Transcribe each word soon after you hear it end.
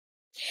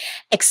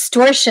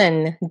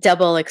Extortion,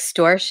 double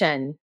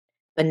extortion,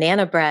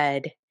 banana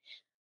bread,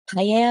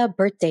 paella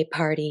birthday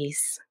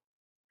parties.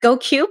 Go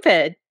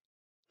Cupid.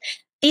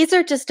 These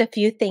are just a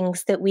few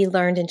things that we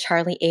learned in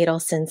Charlie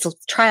Adelson's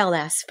trial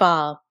last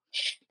fall.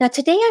 Now,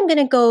 today I'm going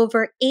to go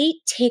over 8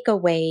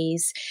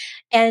 takeaways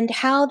and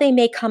how they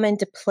may come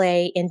into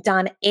play in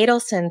Donna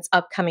Adelson's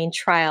upcoming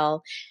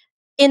trial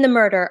in the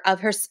murder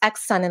of her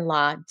ex son in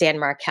law, Dan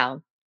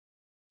Markel.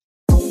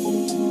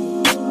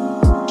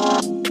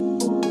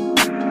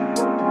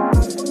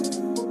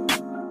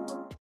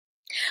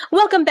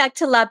 Welcome back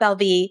to La Belle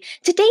Vie.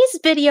 Today's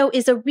video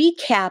is a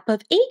recap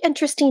of 8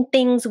 interesting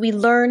things we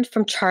learned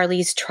from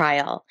Charlie's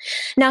trial.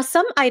 Now,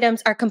 some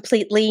items are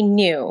completely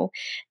new.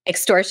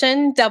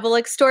 Extortion, double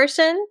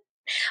extortion,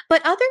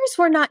 but others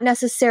were not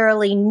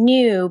necessarily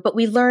new, but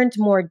we learned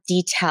more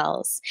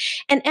details.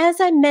 And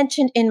as I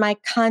mentioned in my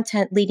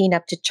content leading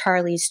up to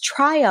Charlie's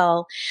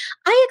trial,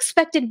 I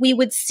expected we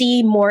would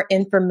see more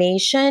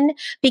information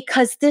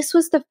because this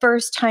was the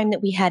first time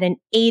that we had an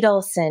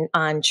Adelson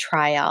on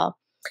trial.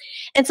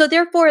 And so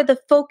therefore, the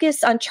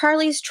focus on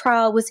Charlie's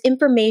trial was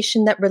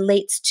information that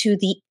relates to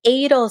the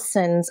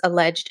Adelsons'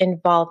 alleged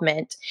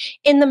involvement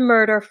in the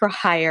murder for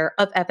hire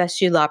of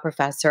FSU law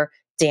professor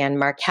Dan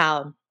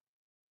Markel.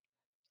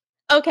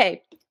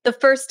 Okay, the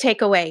first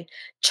takeaway,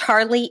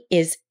 Charlie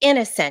is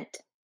innocent,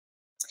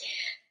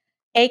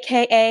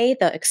 AKA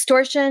the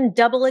extortion,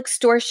 double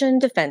extortion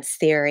defense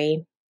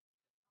theory.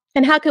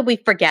 And how could we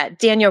forget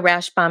Daniel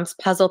Rashbaum's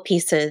puzzle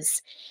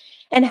pieces?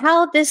 And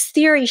how this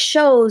theory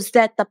shows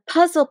that the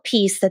puzzle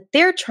piece that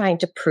they're trying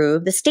to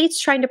prove, the state's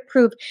trying to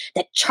prove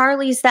that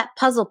Charlie's that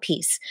puzzle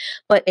piece,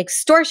 but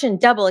extortion,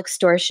 double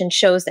extortion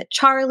shows that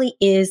Charlie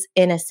is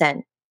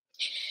innocent.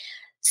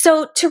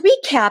 So to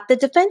recap, the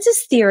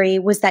defense's theory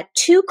was that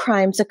 2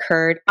 crimes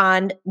occurred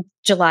on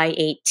July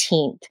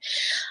 18th.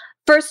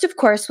 First, of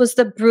course, was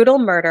the brutal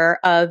murder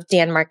of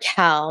Dan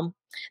Markel.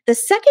 The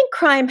second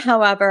crime,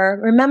 however,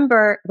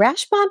 remember,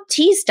 Rashbaum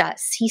teased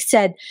us. He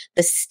said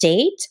the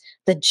state,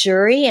 the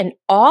jury, and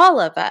all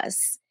of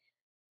us,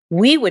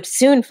 we would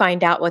soon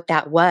find out what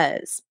that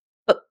was.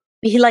 But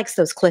he likes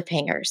those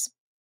cliffhangers.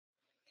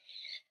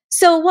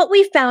 So what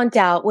we found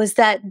out was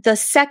that the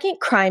second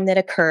crime that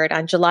occurred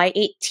on July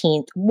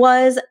 18th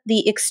was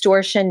the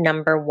extortion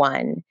number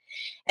 1.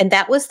 And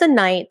that was the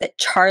night that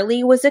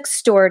Charlie was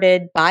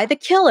extorted by the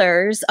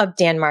killers of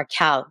Dan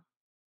Markel.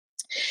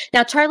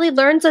 Now, Charlie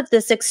learns of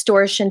this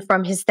extortion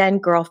from his then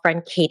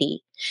girlfriend,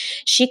 Katie.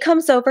 She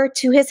comes over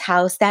to his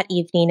house that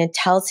evening and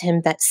tells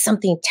him that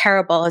something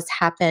terrible has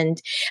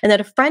happened and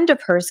that a friend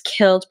of hers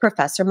killed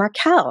Professor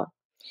Markel.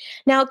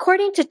 Now,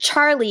 according to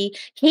Charlie,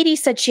 Katie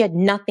said she had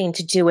nothing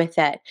to do with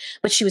it,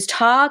 but she was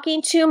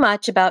talking too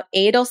much about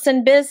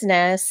Adelson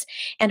business,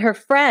 and her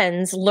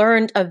friends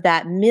learned of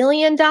that $1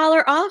 million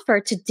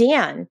offer to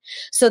Dan,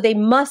 so they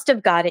must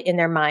have got it in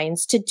their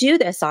minds to do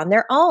this on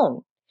their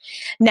own.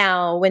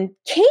 Now, when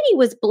Katie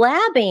was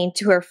blabbing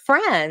to her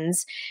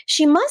friends,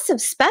 she must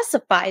have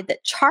specified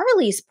that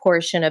Charlie's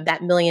portion of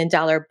that $1 million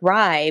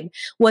bribe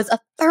was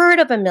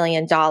 1/3 of $1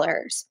 million,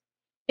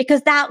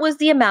 because that was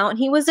the amount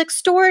he was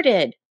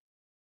extorted.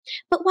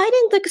 But why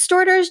didn't the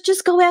extorters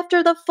just go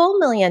after the full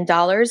 $1 million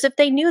if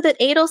they knew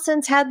that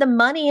Adelsons had the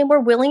money and were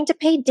willing to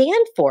pay Dan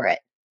for it?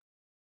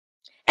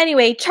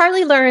 Anyway,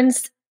 Charlie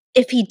learns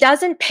if he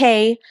doesn't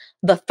pay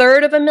the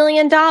 1/3 of $1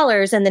 million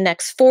in the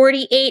next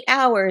 48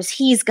 hours,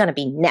 he's going to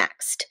be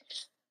next.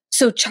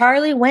 So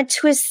Charlie went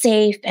to his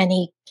safe and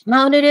he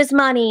counted his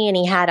money and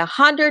he had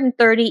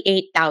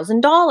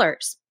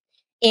 $138,000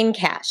 in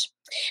cash.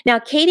 Now,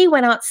 Katie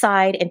went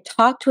outside and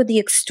talked with the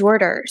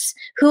extorters,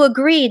 who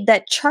agreed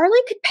that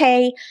Charlie could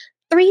pay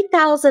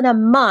 $3,000 a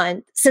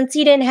month since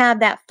he didn't have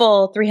that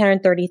full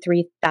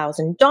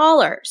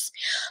 $333,000.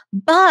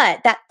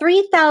 But that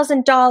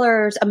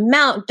 $3,000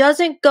 amount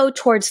doesn't go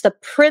towards the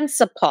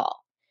principal.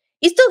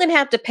 He's still going to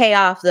have to pay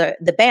off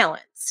the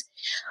balance,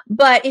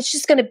 but it's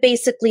just going to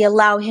basically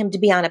allow him to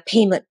be on a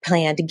payment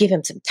plan to give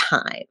him some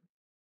time.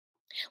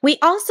 We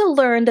also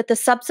learned that the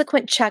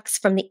subsequent checks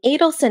from the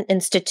Adelson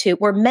Institute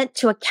were meant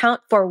to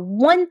account for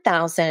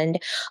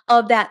 $1,000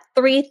 of that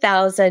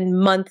 $3,000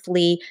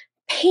 monthly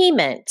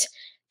payment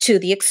to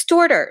the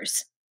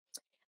extorters.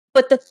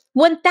 But the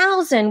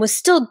 $1,000 was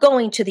still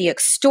going to the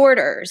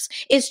extorters.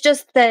 It's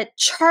just that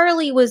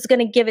Charlie was going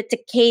to give it to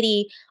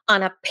Katie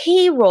on a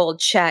payroll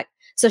check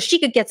so she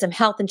could get some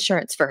health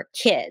insurance for her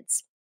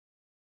kids.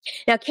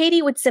 Now,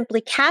 Katie would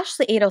simply cash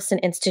the Adelson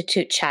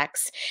Institute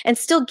checks and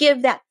still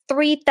give that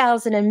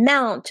 $3,000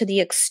 amount to the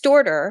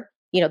extorter,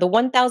 the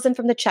 $1,000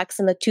 from the checks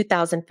and the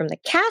 $2,000 from the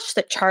cash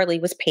that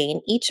Charlie was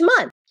paying each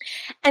month.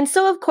 And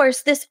so, of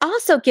course, this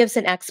also gives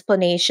an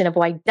explanation of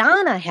why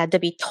Donna had to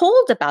be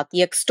told about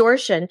the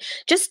extortion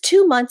just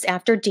 2 months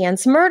after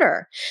Dan's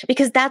murder,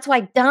 because that's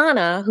why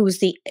Donna, who's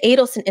the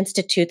Adelson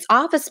Institute's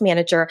office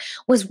manager,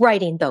 was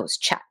writing those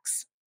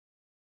checks.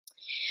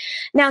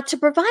 Now, to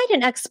provide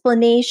an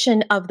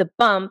explanation of the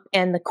bump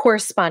and the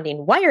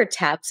corresponding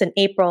wiretaps in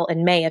April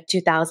and May of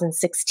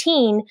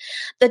 2016,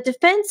 the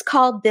defense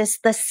called this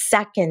the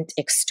second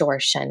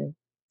extortion.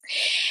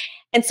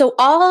 And so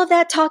all of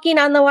that talking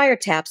on the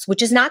wiretaps,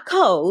 which is not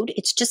code,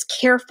 it's just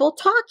careful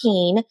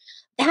talking,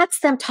 that's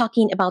them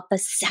talking about the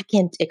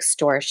second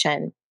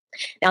extortion.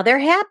 Now they're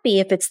happy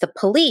if it's the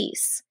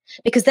police,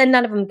 because then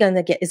none of them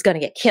is going to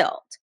get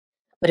killed.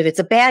 But if it's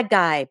a bad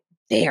guy,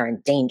 they are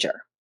in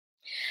danger.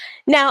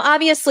 Now,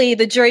 obviously,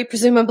 the jury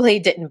presumably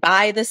didn't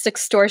buy this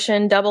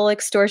double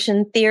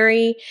extortion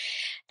theory.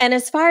 And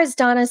as far as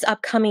Donna's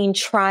upcoming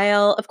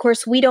trial, of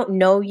course, we don't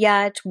know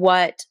yet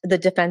what the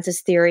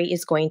defense's theory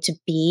is going to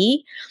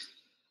be.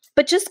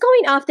 But just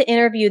going off the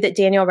interview that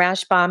Daniel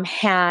Rashbaum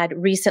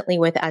had recently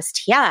with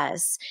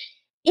STS,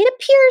 it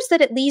appears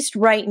that at least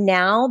right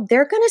now,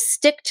 they're going to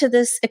stick to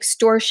this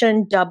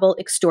double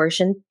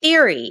extortion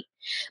theory,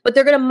 but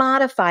they're going to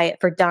modify it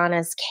for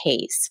Donna's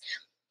case.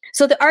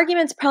 So the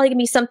argument's probably going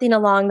to be something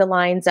along the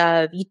lines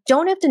of, you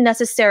don't have to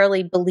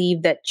necessarily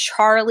believe that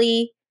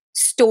Charlie's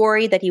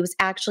story that he was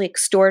actually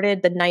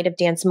extorted the night of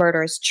Dan's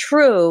murder is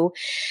true.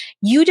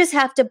 You just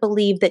have to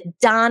believe that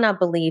Donna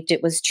believed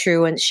it was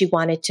true and she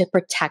wanted to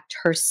protect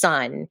her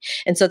son.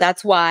 And so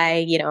that's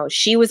why,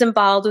 she was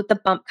involved with the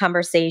bump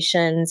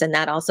conversations. And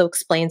that also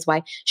explains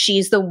why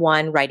she's the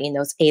one writing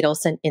those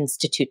Adelson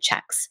Institute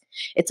checks.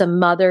 It's a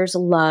mother's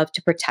love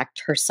to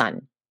protect her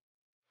son.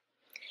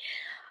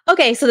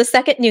 Okay, so the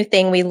second new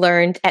thing we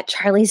learned at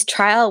Charlie's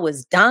trial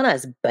was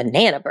Donna's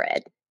banana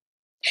bread.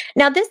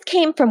 Now, this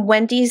came from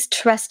Wendy's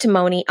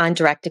testimony on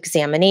direct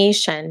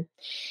examination,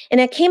 and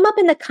it came up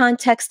in the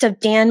context of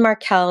Dan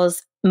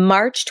Markel's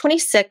March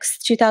 26,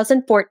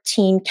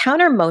 2014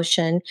 counter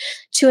motion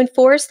to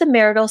enforce the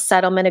marital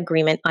settlement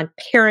agreement on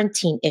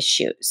parenting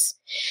issues.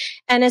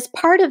 And as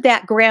part of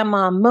that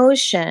grandma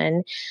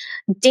motion,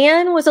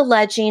 Dan was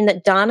alleging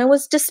that Donna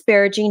was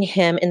disparaging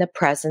him in the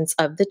presence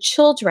of the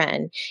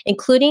children,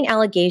 including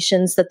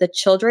allegations that the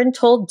children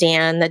told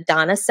Dan that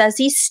Donna says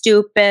he's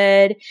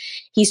stupid,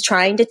 he's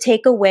trying to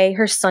take away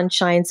her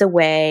sunshines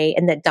away,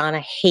 and that Donna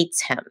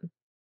hates him.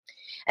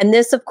 And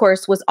this, of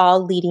course, was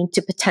all leading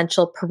to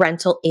potential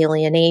parental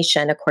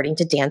alienation, according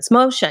to Dan's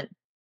motion.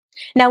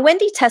 Now,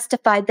 Wendy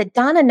testified that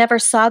Donna never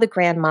saw the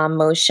grandma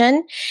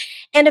motion.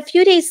 And a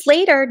few days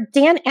later,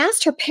 Dan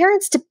asked her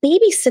parents to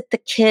babysit the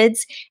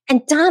kids,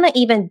 and Donna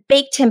even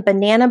baked him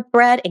banana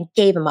bread and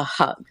gave him a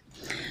hug.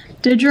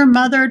 Did your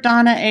mother,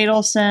 Donna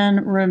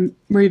Adelson,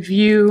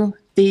 review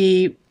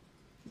the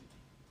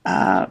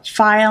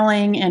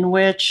filing in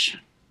which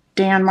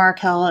Dan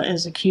Markel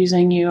is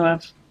accusing you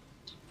of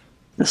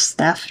this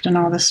theft and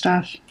all this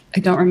stuff? I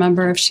don't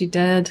remember if she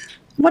did.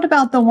 What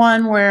about the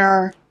one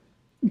where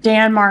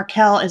Dan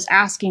Markel is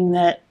asking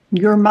that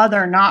your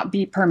mother not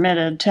be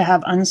permitted to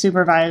have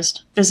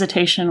unsupervised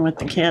visitation with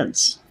the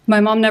kids? My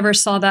mom never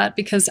saw that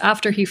because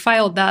after he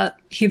filed that,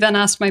 he then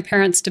asked my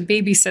parents to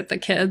babysit the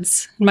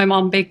kids. My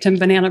mom baked him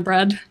banana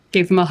bread,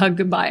 gave him a hug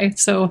goodbye.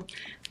 So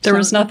there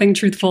was nothing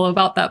truthful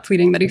about that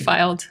pleading that he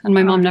filed, and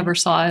my mom never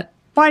saw it.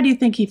 Why do you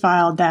think he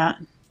filed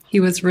that? He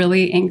was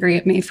really angry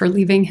at me for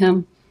leaving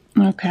him.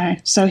 Okay,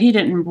 so he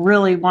didn't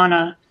really want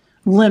to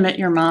limit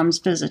your mom's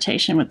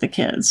visitation with the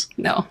kids.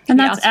 No. And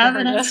that's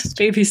evidence.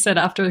 Babysit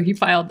after he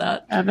filed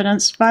that.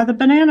 Evidenced by the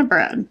banana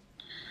bread.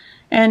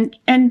 And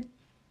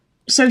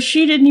so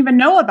she didn't even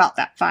know about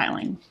that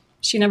filing.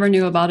 She never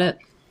knew about it.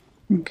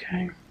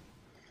 Okay.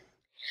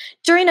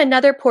 During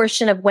another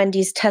portion of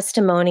Wendy's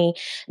testimony,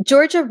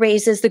 Georgia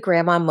raises the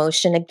grandma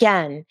motion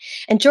again.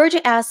 And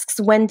Georgia asks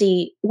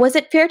Wendy, was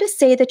it fair to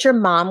say that your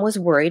mom was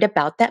worried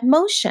about that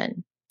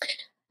motion?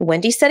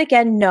 Wendy said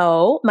again,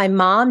 no, my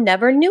mom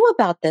never knew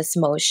about this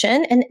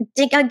motion. And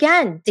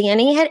again,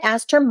 Danny had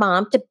asked her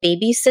mom to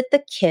babysit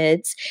the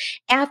kids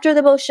after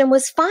the motion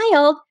was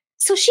filed.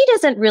 So she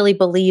doesn't really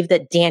believe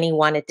that Danny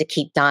wanted to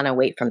keep Donna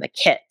away from the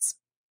kids.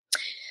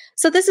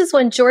 So this is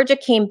when Georgia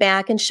came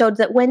back and showed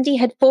that Wendy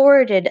had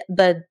forwarded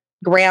the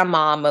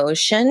grandma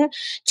motion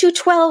to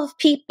 12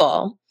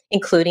 people,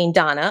 including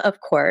Donna, of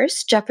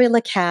course, Jeffrey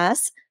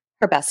Lacasse,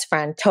 her best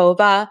friend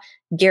Tova,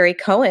 Gary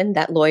Cohen,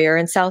 that lawyer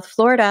in South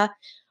Florida,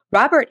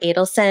 Robert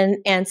Adelson,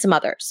 and some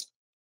others.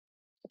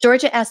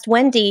 Georgia asked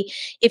Wendy,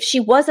 if she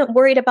wasn't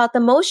worried about the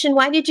motion,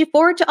 why did you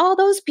forward to all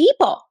those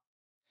people?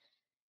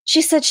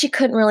 She said she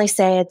couldn't really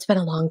say. It's been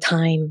a long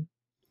time.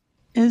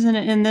 Isn't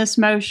it in this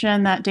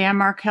motion that Dan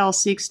Markel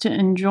seeks to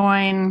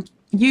enjoin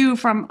you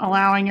from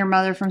allowing your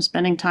mother from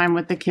spending time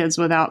with the kids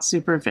without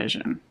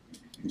supervision?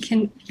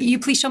 Can you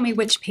please show me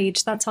which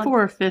page that's on?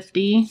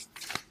 450.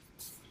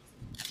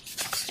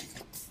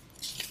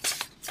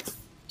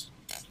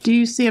 Do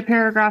you see a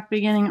paragraph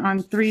beginning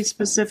on 3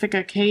 specific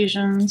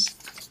occasions?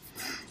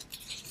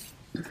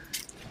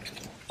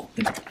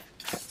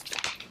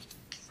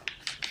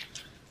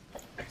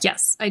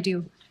 Yes, I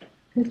do.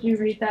 Could you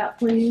read that,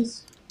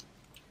 please?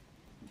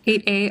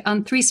 8A,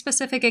 on 3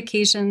 specific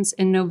occasions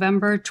in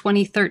November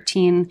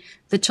 2013,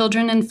 the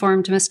children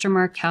informed Mr.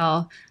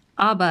 Markel,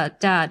 Abba,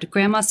 Dad,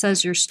 Grandma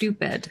says you're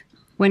stupid.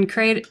 When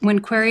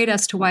queried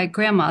as to why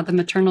Grandma, the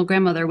maternal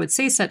grandmother, would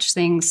say such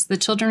things, the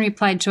children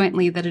replied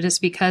jointly that it is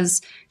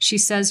because she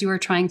says you are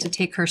trying to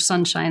take her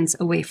sunshines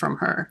away from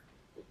her.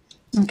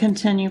 And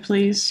continue,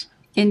 please.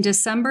 In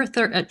December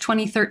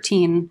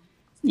 2013,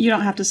 You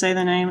don't have to say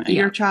the name. Yeah.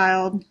 Your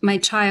child. My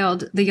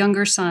child, the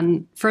younger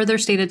son, further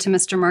stated to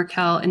Mr.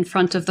 Markel in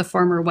front of the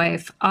former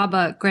wife,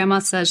 Abba, Grandma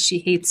says she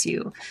hates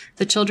you.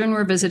 The children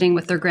were visiting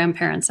with their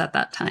grandparents at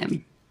that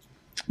time.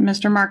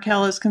 Mr.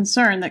 Markel is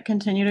concerned that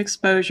continued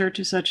exposure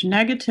to such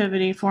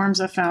negativity forms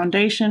a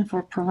foundation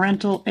for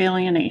parental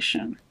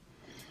alienation.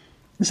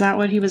 Is that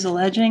what he was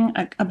alleging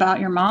about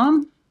your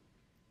mom?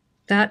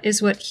 That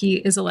is what he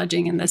is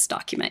alleging in this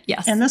document,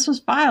 yes. And this was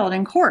filed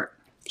in court.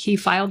 He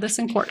filed this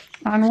in court.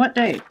 On what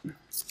date?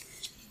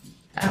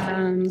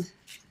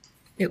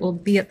 It will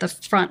be at the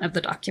front of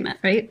the document,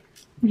 right?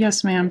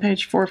 Yes, ma'am.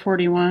 Page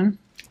 441.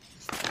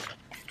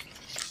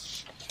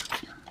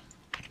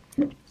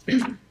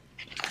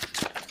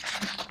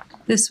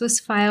 This was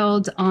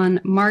filed on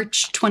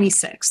March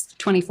 26th,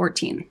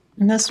 2014.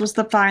 And this was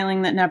the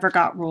filing that never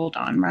got ruled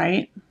on,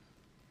 right?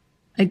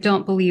 I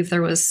don't believe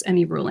there was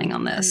any ruling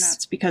on And this.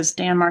 that's because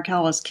Dan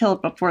Markel was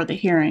killed before the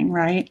hearing,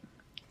 right?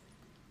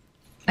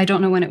 I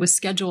don't know when it was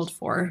scheduled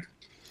for.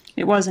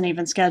 It wasn't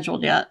even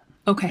scheduled yet.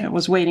 Okay. It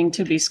was waiting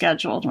to be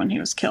scheduled when he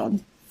was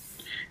killed.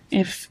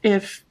 Is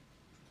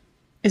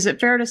it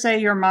fair to say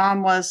your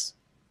mom was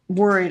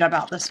worried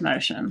about this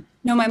motion?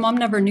 No, my mom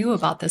never knew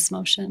about this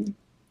motion.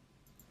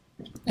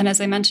 And as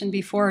I mentioned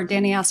before,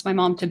 Danny asked my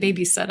mom to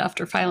babysit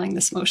after filing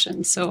this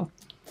motion, so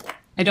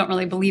I don't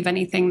really believe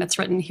anything that's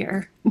written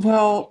here.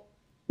 Well,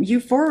 you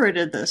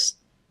forwarded this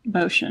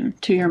motion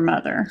to your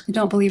mother I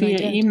don't believe I via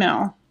did.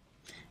 email.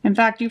 In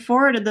fact, you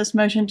forwarded this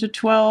motion to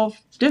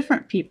 12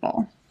 different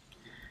people.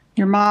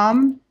 Your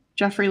mom,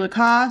 Jeffrey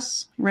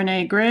Lacoste,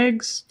 Renee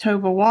Griggs,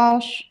 Tova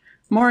Walsh,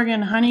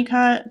 Morgan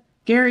Honeycutt,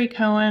 Gary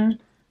Cohen,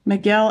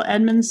 Miguel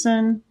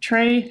Edmondson,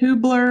 Trey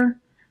Hubler,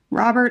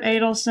 Robert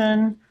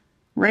Adelson,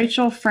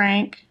 Rachel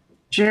Frank,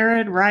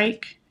 Jared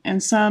Reich,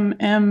 and some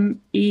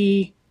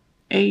MEHULNYC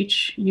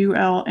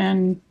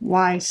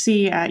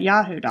at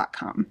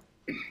yahoo.com.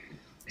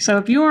 So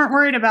if you weren't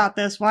worried about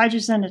this, why'd you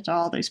send it to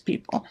all these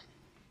people?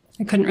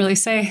 I couldn't really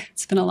say.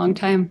 It's been a long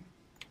time.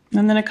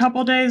 And then a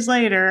couple days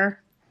later,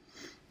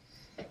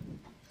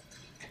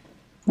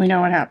 we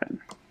know what happened.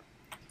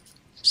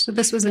 So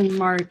this was in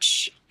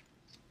March.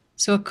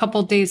 So a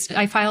couple days,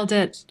 I filed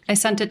it, I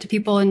sent it to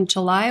people in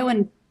July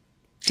when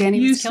Danny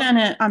You was killed. sent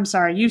it, I'm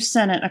sorry, you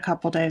sent it a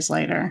couple days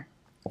later.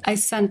 I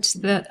sent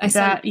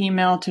That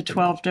email to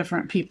 12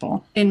 different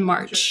people. in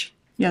March.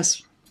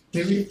 Yes.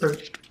 Maybe for a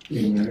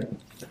minute.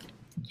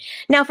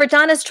 Now, for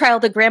Donna's trial,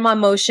 the grandma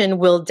motion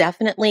will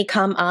definitely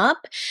come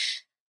up.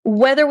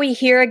 Whether we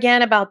hear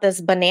again about this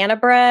banana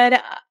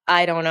bread,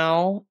 I don't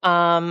know.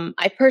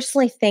 I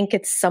personally think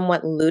it's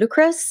somewhat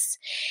ludicrous,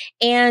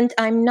 and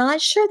I'm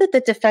not sure that the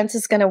defense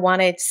is going to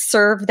want to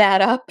serve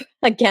that up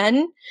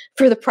again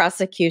for the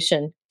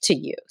prosecution to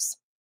use.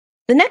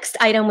 The next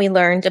item we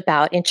learned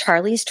about in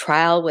Charlie's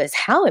trial was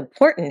how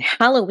important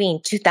Halloween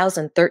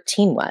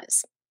 2013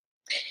 was.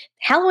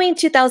 Halloween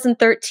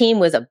 2013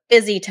 was a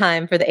busy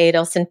time for the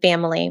Adelson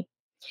family.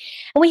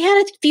 And we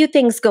had a few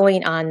things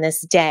going on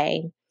this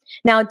day.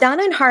 Now,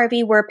 Donna and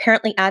Harvey were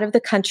apparently out of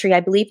the country. I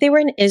believe they were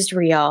in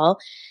Israel,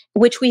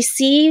 which we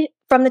see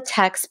from the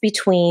text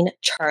between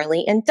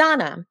Charlie and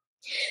Donna.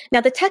 Now,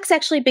 the texts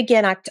actually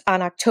begin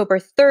on October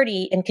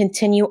 30 and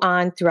continue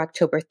on through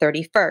October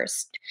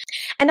 31st.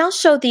 And I'll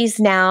show these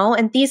now.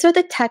 And these are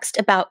the texts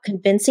about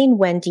convincing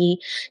Wendy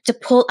to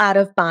pull out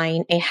of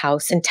buying a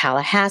house in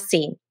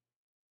Tallahassee.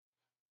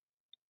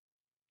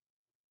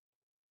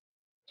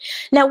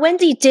 Now,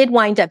 Wendy did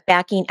wind up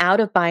backing out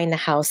of buying the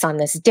house on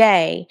this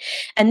day,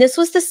 and this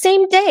was the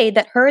same day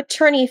that her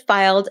attorney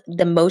filed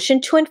the motion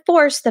to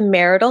enforce the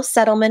marital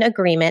settlement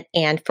agreement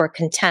and for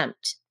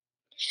contempt.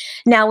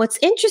 Now, what's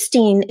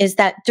interesting is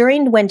that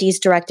during Wendy's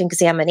direct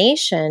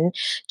examination,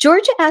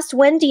 Georgia asked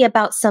Wendy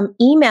about some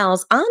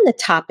emails on the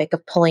topic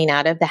of pulling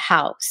out of the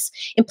house,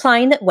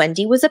 implying that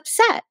Wendy was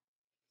upset,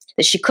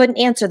 that she couldn't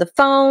answer the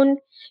phone,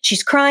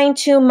 she's crying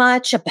too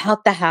much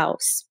about the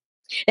house.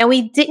 Now,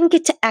 we didn't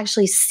get to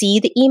actually see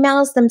the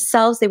emails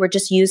themselves. They were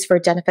just used for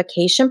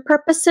identification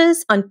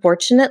purposes,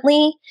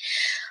 unfortunately.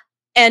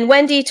 And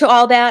Wendy, to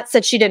all that,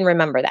 said she didn't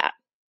remember that.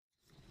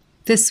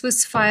 This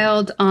was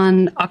filed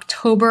on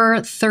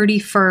October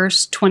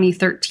 31st,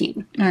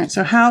 2013. All right,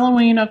 so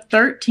Halloween of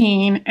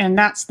 13, and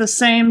that's the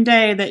same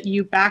day that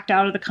you backed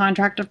out of the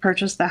contract to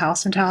purchase the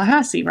house in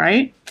Tallahassee,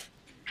 right?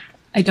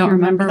 I don't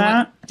remember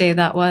that? what day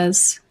that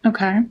was.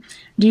 Okay.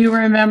 Do you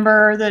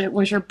remember that it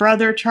was your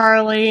brother,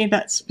 Charlie,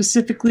 that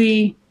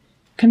specifically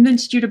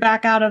convinced you to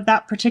back out of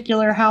that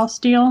particular house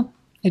deal?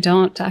 I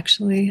don't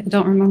actually. I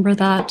don't remember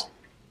that.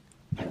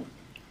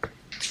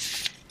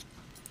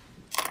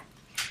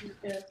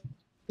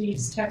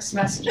 These text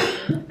messages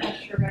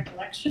refresh your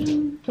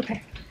recollection.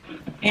 Okay.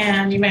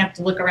 And you may have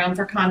to look around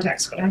for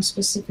context, but I'm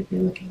specifically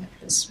looking at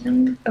this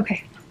one.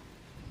 Okay.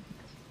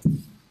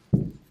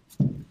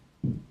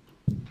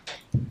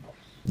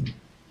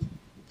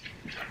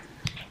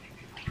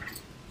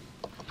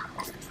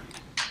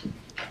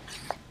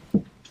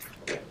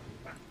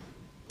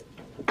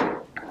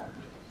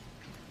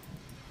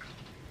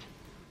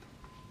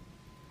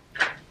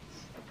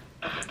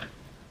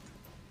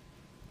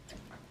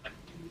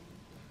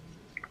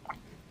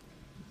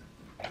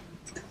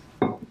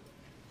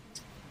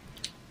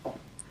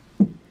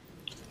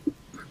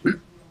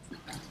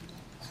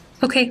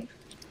 Okay.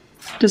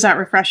 Does that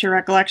refresh your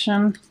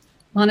recollection?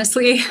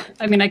 Honestly,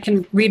 I mean, I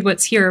can read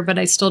what's here, but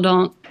I still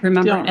don't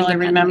remember. Don't really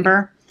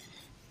remember.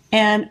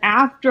 And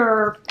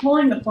after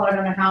pulling the plug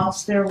on the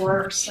house, there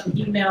were some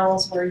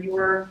emails where you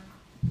were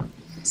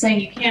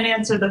saying you can't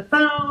answer the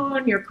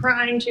phone, you're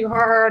crying too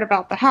hard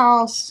about the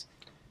house.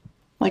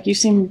 Like you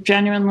seem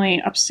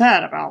genuinely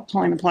upset about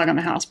pulling the plug on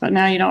the house, but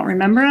now you don't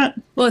remember it?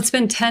 Well, it's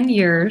been 10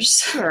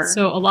 years. Sure.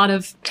 So a lot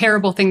of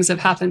terrible things have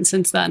happened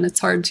since then. It's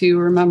hard to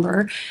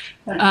remember.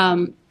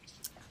 Don't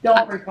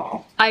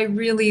recall. I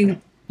really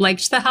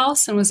liked the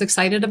house and was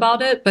excited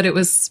about it, but it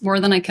was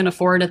more than I can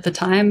afford at the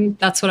time.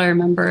 That's what I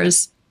remember,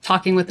 is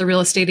talking with the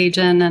real estate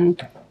agent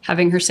and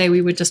having her say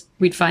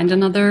we'd find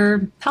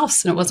another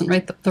house, and it wasn't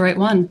the right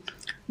one.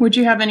 Would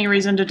you have any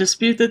reason to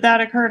dispute that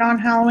occurred on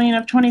Halloween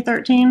of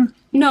 2013?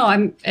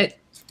 No, it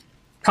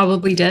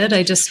probably did.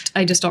 I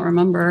just don't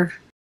remember.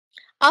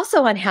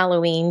 Also on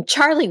Halloween,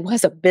 Charlie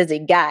was a busy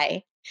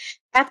guy.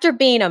 After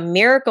being a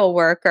miracle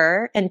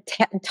worker and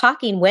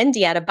talking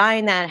Wendy out of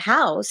buying that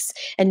house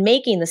and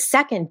making the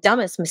second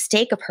dumbest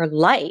mistake of her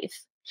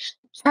life,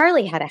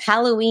 Charlie had a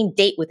Halloween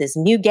date with his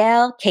new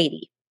gal,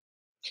 Katie.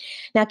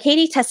 Now,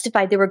 Katie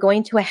testified they were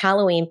going to a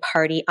Halloween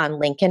party on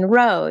Lincoln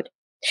Road.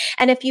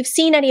 And if you've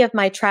seen any of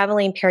my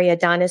traveling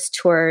periodontist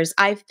tours,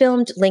 I've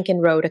filmed Lincoln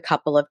Road a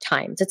couple of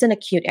times. It's in a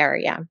cute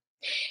area.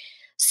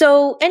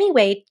 So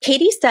anyway,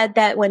 Katie said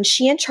that when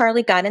she and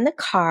Charlie got in the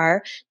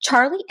car,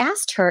 Charlie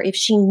asked her if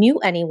she knew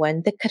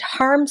anyone that could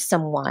harm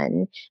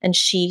someone, and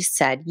she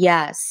said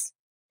yes.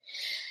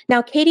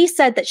 Now, Katie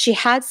said that she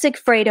had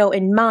Sigfredo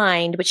in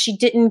mind, but she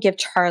didn't give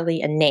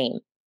Charlie a name.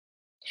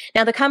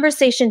 Now, the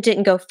conversation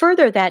didn't go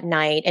further that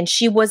night, and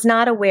she was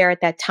not aware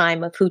at that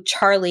time of who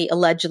Charlie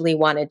allegedly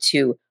wanted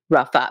to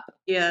rough up.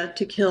 Yeah,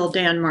 to kill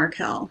Dan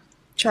Markel.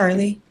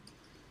 Charlie.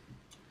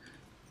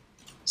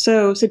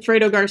 So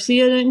Sigfredo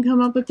Garcia didn't come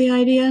up with the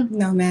idea?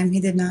 No, ma'am, he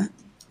did not.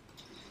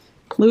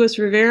 Luis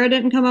Rivera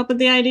didn't come up with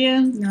the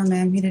idea? No,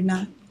 ma'am, he did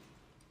not.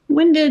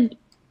 When did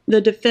the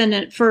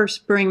defendant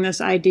first bring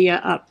this idea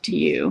up to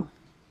you?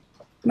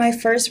 My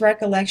first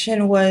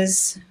recollection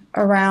was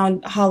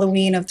around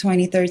Halloween of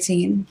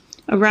 2013.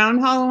 Around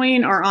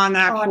Halloween or on the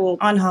actual?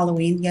 On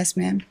Halloween, yes,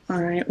 ma'am.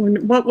 All right.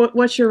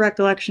 What's your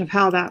recollection of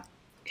how that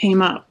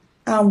came up?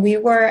 We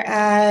were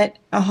at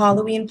a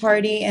Halloween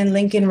party in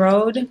Lincoln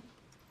Road,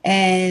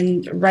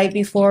 and right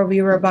before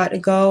we were about to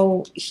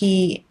go,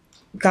 he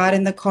got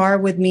in the car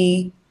with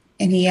me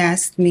and he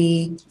asked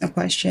me a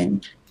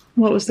question.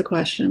 What was the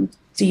question?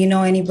 Do you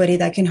know anybody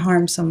that can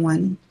harm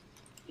someone?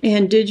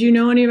 And did you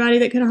know anybody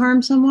that could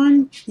harm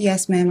someone?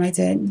 Yes, ma'am, I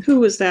did. Who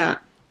was that?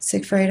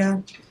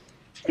 Sigfredo.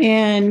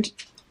 And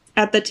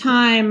at the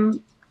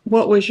time,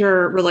 what was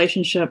your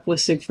relationship with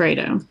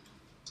Sigfredo?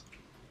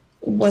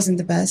 Wasn't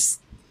the best.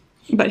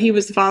 But he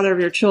was the father of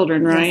your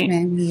children, right? Yes,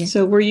 ma'am. Yeah.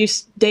 So were you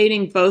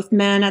dating both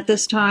men at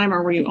this time,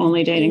 or were you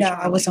only dating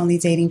Charlie? I was only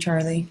dating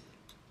Charlie.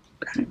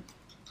 Okay.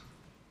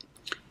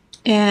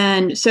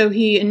 And so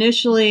he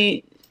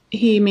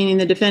meaning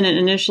the defendant,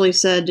 initially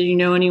said, do you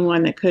know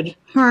anyone that could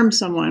harm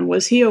someone?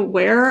 Was he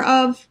aware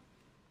of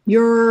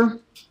your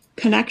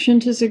connection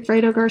to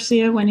Sigfredo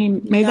Garcia when he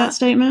made that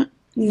statement?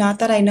 Not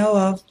that I know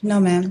of. No,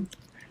 ma'am.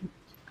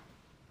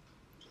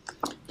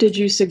 Did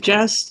you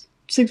suggest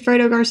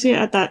Sigfredo Garcia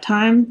at that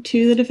time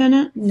to the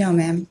defendant? No,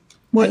 ma'am.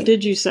 What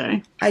did you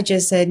say? I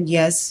just said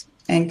yes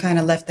and kind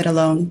of left it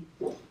alone.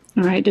 All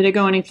right. Did it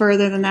go any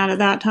further than that at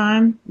that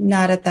time?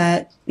 Not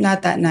that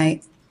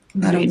night.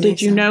 Right.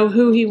 Did you know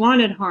who he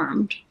wanted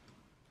harmed?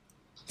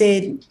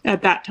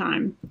 At that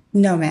time?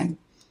 No, ma'am.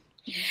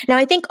 Now,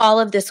 I think all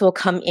of this will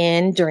come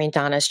in during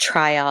Donna's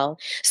trial.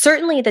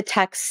 Certainly the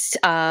text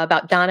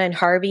about Donna and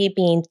Harvey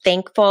being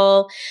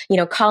thankful,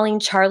 calling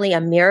Charlie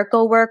a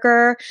miracle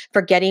worker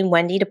for getting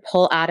Wendy to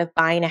pull out of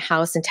buying a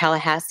house in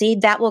Tallahassee,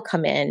 that will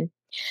come in.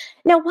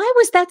 Now, why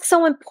was that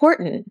so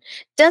important?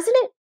 Doesn't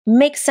it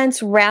make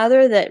sense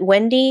rather that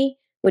Wendy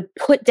would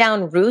put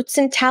down roots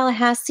in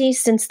Tallahassee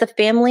since the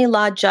family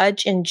law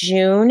judge in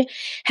June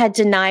had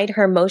denied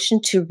her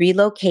motion to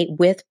relocate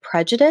with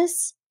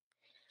prejudice?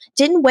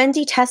 Didn't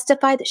Wendy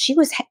testify that she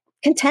was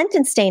content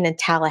in staying in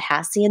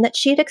Tallahassee and that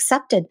she had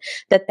accepted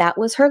that that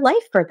was her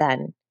life for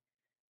then?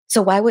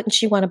 So why wouldn't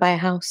she want to buy a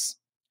house?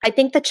 I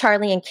think the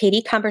Charlie and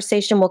Katie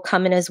conversation will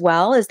come in as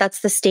well, as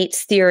that's the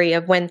state's theory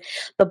of when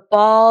the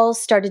ball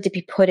started to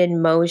be put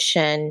in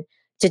motion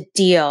to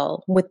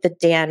deal with the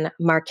Dan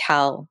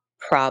Markel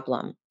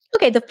problem.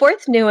 Okay, the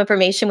fourth new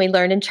information we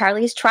learned in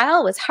Charlie's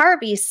trial was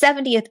Harvey's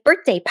 70th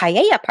birthday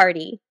paella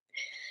party.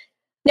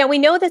 Now, we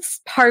know that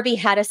Harvey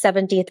had a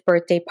 70th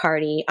birthday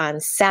party on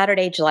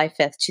Saturday, July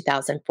 5th,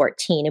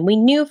 2014. And we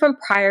knew from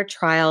prior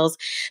trials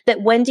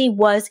that Wendy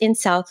was in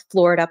South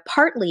Florida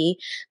partly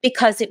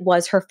because it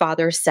was her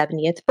father's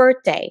 70th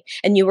birthday.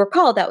 And you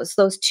recall that was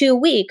those 2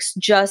 weeks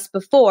just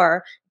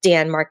before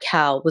Dan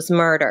Markel was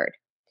murdered.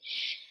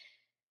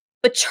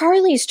 But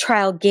Charlie's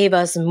trial gave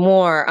us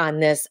more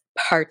on this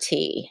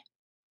party.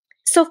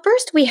 So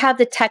first, we have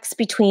the text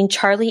between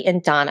Charlie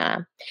and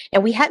Donna,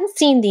 and we hadn't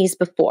seen these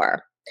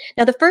before.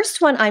 Now, the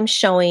first one I'm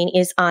showing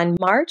is on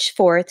March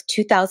 4th,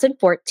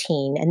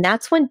 2014, and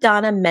that's when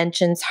Donna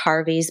mentions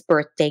Harvey's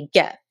birthday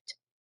gift.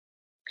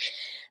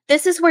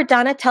 This is where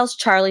Donna tells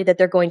Charlie that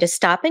they're going to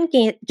stop in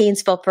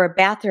Gainesville for a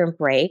bathroom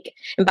break.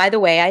 And by the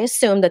way, I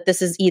assume that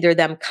this is either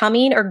them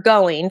coming or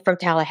going from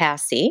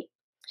Tallahassee.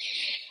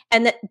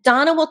 And that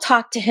Donna will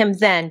talk to him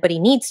then, but he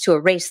needs to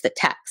erase the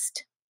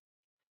text.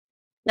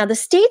 Now, the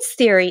state's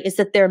theory is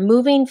that they're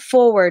moving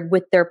forward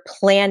with their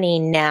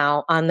planning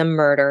now on the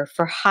murder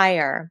for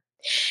hire.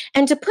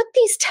 And to put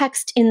these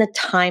texts in the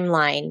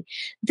timeline,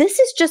 this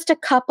is just a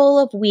couple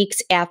of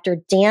weeks after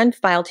Dan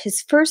filed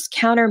his first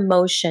counter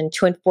motion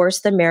to enforce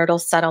the marital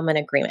settlement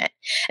agreement.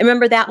 And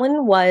remember, that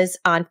one was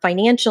on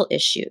financial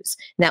issues,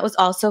 and that was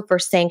also for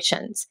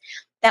sanctions.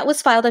 That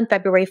was filed on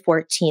February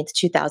 14th,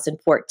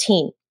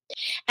 2014.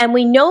 And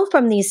we know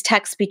from these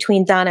texts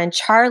between Donna and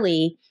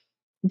Charlie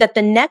that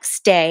the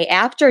next day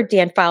after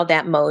Dan filed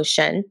that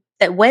motion,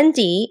 that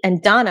Wendy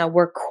and Donna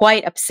were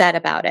quite upset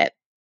about it.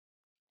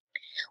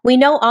 We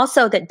know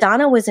also that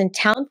Donna was in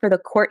town for the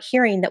court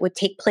hearing that would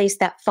take place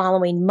that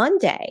following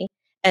Monday,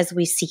 as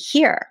we see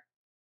here.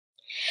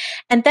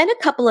 And then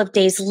a couple of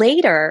days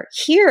later,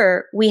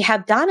 here we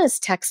have Donna's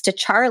text to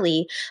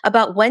Charlie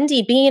about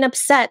Wendy being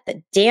upset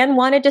that Dan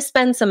wanted to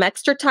spend some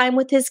extra time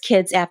with his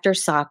kids after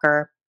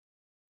soccer.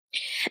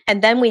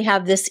 And then we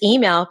have this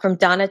email from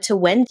Donna to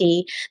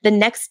Wendy the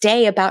next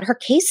day about her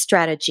case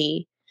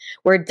strategy,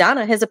 where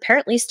Donna has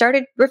apparently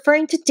started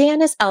referring to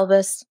Dan as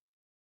Elvis.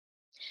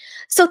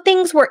 So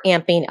things were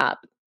amping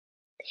up.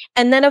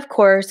 And then, of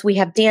course, we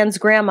have Dan's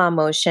grandma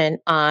motion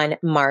on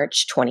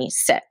March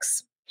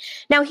 26.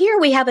 Now here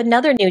we have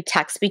another new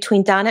text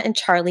between Donna and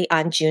Charlie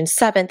on June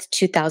 7th,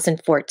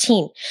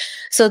 2014.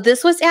 So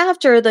this was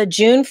after the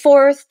June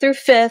 4th through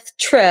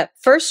 5th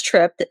first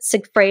trip that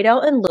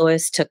Sigfredo and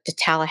Lewis took to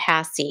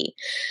Tallahassee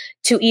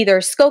to either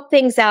scope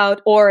things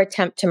out or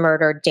attempt to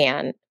murder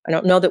Dan. I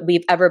don't know that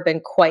we've ever been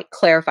quite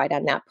clarified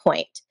on that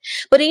point.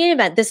 But in any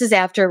event, this is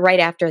right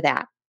after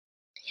that.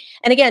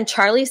 And again,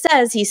 Charlie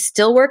says he's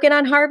still working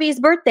on Harvey's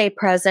birthday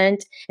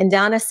present, and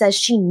Donna says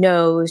she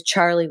knows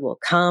Charlie will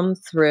come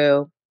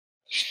through.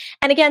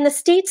 And again, the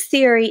state's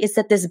theory is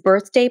that this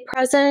birthday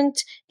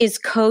present is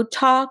code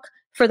talk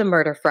for the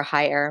murder for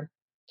hire.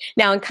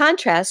 Now, in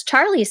contrast,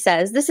 Charlie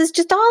says this is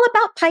just all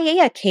about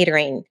paella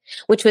catering,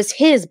 which was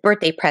his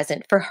birthday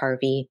present for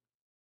Harvey.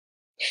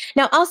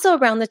 Now, also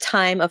around the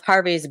time of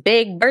Harvey's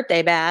big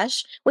birthday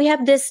bash, we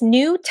have this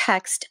new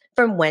text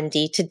from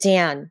Wendy to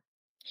Dan.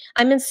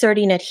 I'm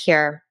inserting it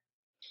here.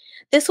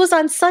 This was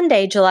on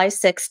Sunday, July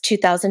 6,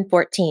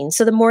 2014,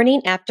 so the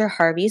morning after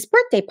Harvey's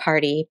birthday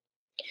party.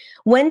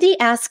 Wendy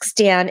asks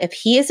Dan if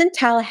he is in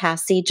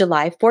Tallahassee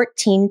July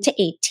 14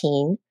 to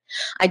 18.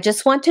 I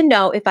just want to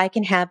know if I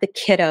can have the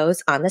kiddos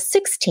on the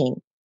 16th.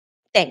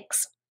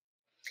 Thanks.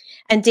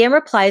 And Dan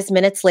replies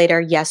minutes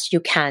later, yes, you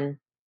can.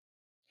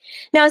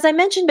 Now, as I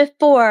mentioned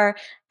before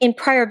in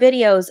prior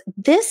videos,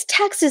 this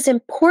text is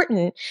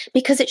important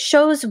because it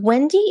shows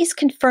Wendy is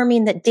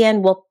confirming that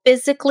Dan will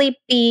physically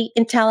be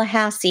in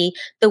Tallahassee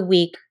the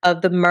week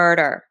of the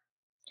murder.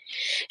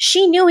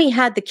 She knew he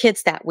had the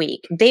kids that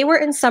week. They were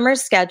in summer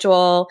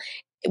schedule,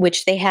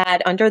 which they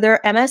had under their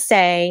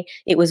MSA.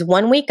 It was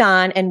 1 week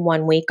on and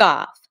 1 week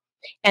off.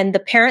 And the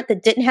parent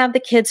that didn't have the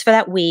kids for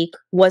that week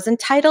was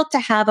entitled to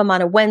have them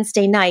on a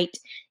Wednesday night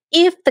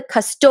if the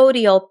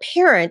custodial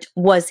parent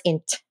was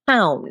in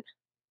town.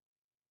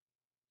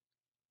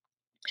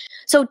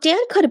 So Dan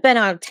could have been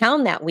out of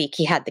town that week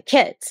he had the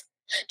kids,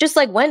 just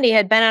like Wendy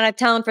had been out of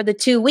town for the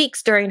 2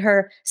 weeks during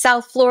her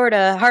South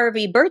Florida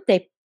Harvey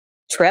birthday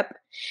trip,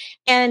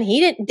 and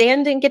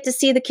Dan didn't get to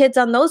see the kids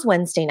on those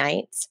Wednesday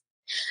nights.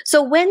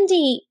 So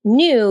Wendy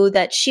knew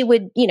that she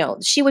would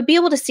be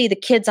able to see the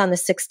kids on the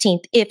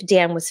 16th if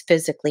Dan was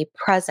physically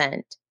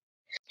present.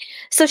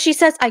 So she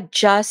says, I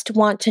just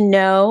want to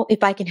know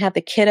if I can have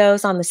the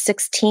kiddos on the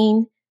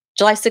 16th.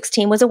 July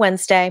 16 was a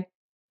Wednesday,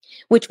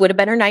 which would have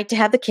been her night to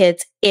have the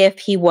kids if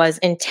he was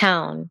in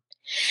town.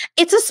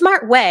 It's a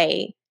smart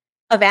way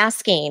of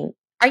asking,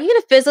 are you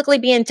going to physically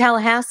be in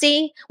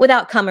Tallahassee,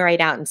 without coming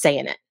right out and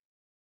saying it?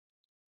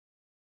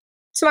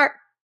 Smart.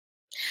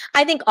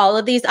 I think all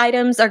of these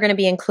items are going to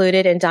be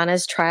included in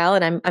Donna's trial,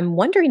 and I'm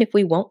wondering if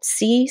we won't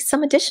see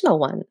some additional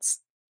ones.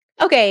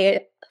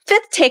 Okay,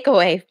 fifth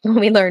takeaway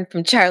we learned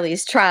from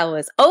Charlie's trial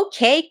was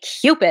OK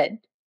Cupid.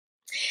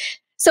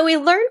 So we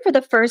learned for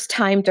the first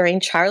time during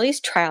Charlie's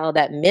trial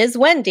that Ms.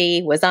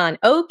 Wendy was on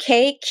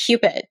OK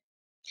Cupid,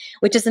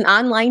 which is an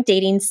online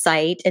dating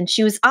site, and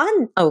she was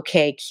on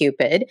OK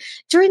Cupid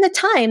during the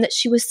time that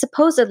she was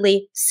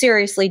supposedly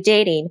seriously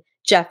dating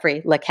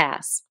Jeffrey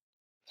Lacasse.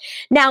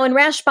 Now, in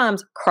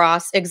Rashbaum's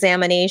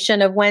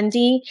cross-examination of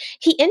Wendy,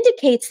 he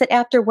indicates that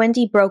after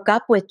Wendy broke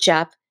up with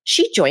Jeff,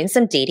 she joined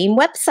some dating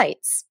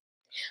websites.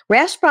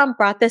 Rashbaum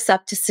brought this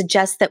up to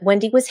suggest that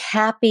Wendy was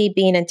happy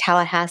being in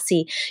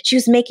Tallahassee. She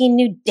was making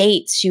new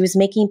dates. She was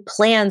making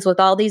plans with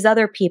all these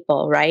other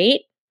people, right?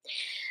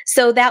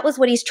 So that was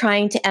what he's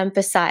trying to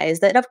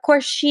emphasize, that of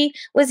course she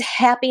was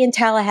happy in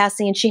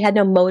Tallahassee and she had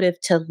no motive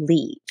to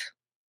leave.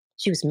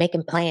 She was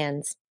making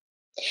plans.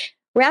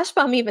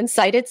 Rashbaum even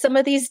cited some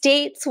of these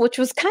dates, which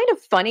was kind of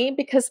funny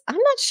because I'm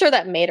not sure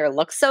that made her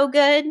look so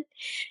good.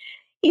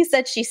 He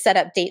said she set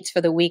up dates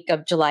for the week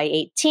of July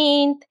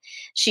 18th.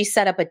 She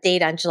set up a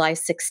date on July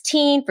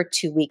 16th for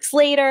 2 weeks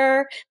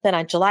later. Then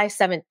on July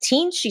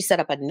 17th, she set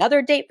up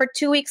another date for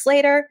 2 weeks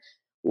later.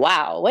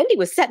 Wow, Wendy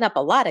was setting up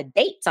a lot of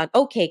dates on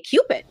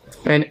OkCupid.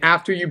 And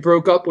after you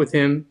broke up with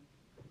him,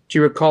 do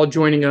you recall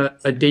joining a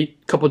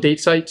couple date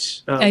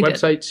sites,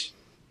 websites?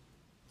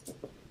 I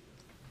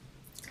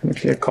don't know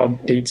if they're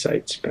called date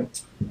sites,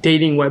 but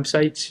dating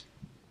websites?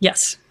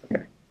 Yes.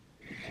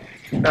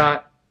 Okay.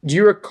 Do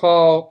you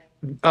recall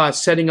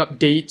setting up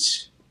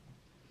dates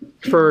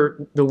for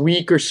the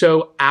week or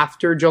so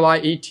after July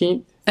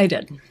 18th? I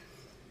did.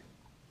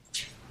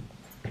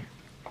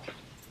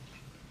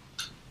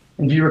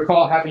 And do you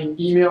recall having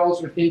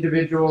emails with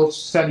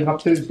individuals setting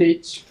up those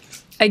dates?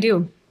 I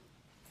do.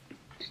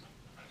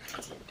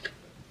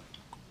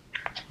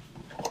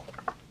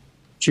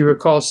 Do you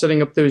recall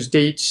setting up those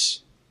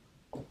dates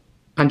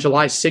on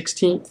July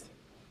 16th,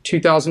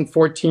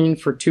 2014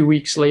 for 2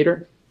 weeks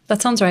later?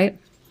 That sounds right.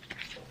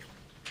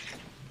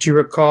 Do you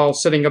recall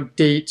setting up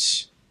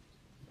dates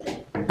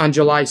on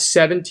July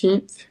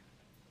 17th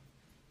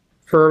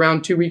for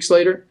around 2 weeks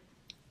later?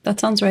 That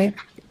sounds right.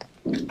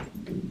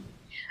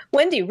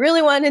 Wendy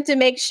really wanted to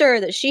make sure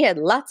that she had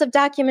lots of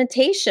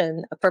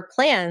documentation for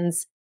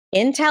plans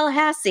in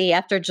Tallahassee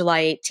after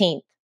July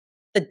 18th,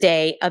 the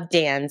day of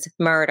Dan's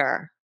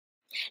murder.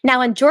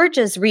 Now, in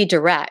Georgia's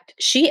redirect,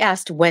 she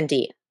asked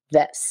Wendy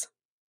this.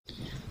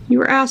 You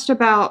were asked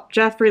about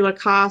Jeffrey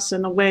Lacasse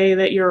and the way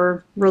that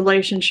your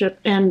relationship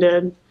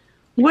ended.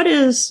 What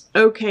is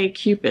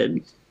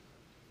OkCupid?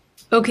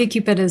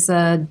 OkCupid is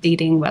a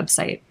dating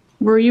website.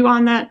 Were you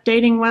on that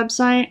dating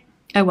website?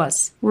 I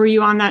was. Were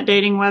you on that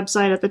dating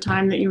website at the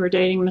time that you were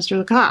dating Mr.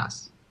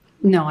 Lacasse?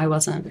 No, I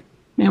wasn't.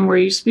 And were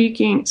you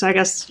speaking? So I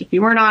guess if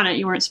you weren't on it,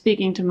 you weren't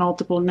speaking to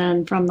multiple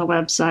men from the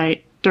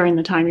website during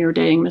the time you were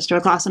dating Mr.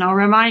 Lacasse. And I'll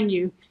remind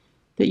you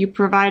that you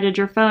provided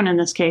your phone in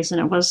this case, and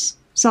it was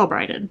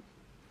cell-brighted,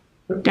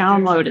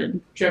 downloaded.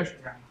 Objection.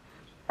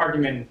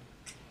 Argument.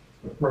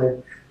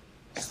 Right.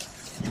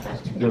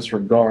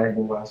 Disregard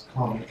the last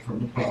comment from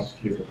the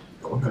prosecutor.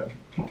 Go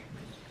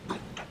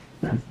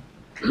ahead.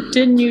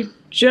 Didn't you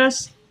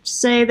just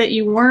say that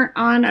you weren't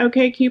on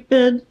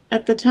OkCupid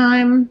at the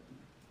time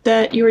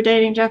that you were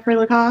dating Jeffrey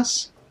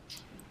Lacasse?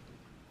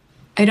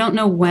 I don't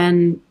know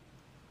when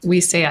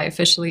we say I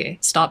officially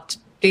stopped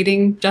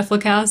dating Jeff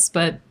Lacasse,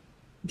 but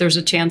there's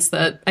a chance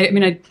that,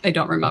 I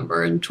don't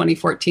remember in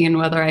 2014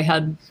 whether I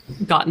had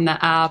gotten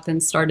the app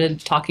and started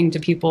talking to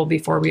people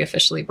before we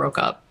officially broke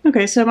up.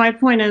 Okay, so my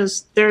point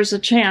is there's a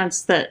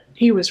chance that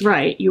he was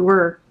right. You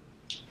were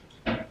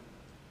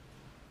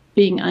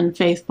being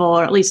unfaithful,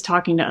 or at least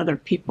talking to other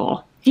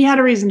people. He had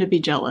a reason to be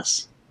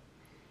jealous.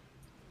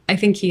 I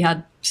think he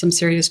had some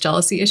serious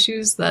jealousy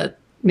issues that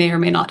may or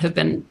may not have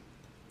been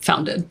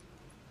founded.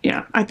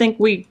 Yeah, I think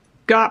we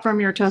got from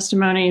your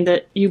testimony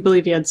that you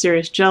believe he had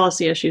serious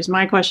jealousy issues.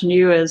 My question to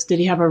you is, did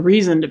he have a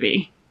reason to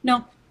be?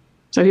 No.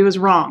 So he was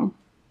wrong.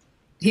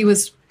 He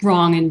was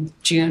wrong in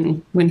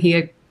June when he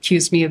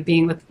accused me of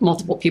being with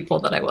multiple people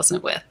that I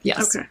wasn't with.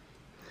 Yes. Okay.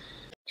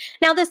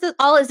 Now,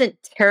 all isn't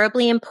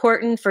terribly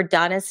important for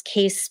Donna's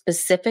case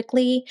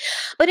specifically,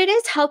 but it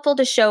is helpful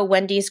to show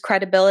Wendy's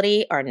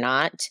credibility or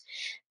not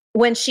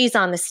when she's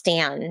on the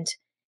stand.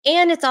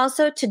 And it's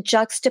also to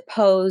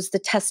juxtapose the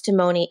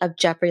testimony of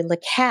Jeffrey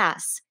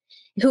Lacasse,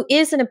 who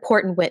is an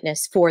important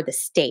witness for the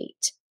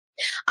state.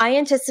 I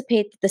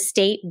anticipate that the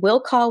state will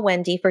call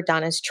Wendy for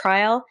Donna's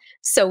trial,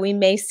 so we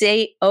may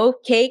say,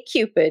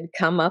 OkCupid,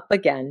 come up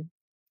again.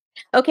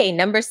 Okay,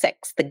 number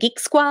 6, the Geek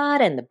Squad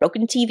and the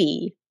broken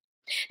TV.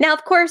 Now,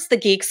 of course, the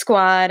Geek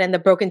Squad and the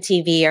broken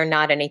TV are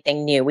not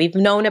anything new. We've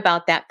known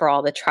about that for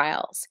all the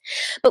trials.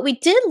 But we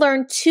did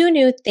learn 2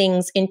 new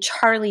things in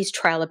Charlie's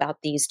trial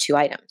about these 2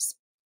 items.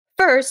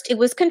 First, it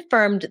was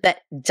confirmed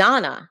that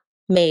Donna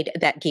made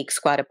that Geek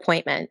Squad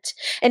appointment,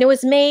 and it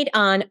was made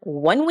on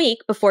 1 week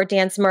before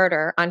Dan's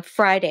murder on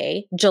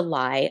Friday,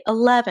 July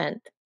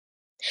 11th.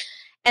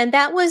 And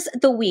that was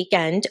the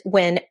weekend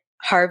when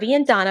Harvey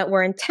and Donna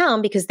were in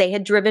town because they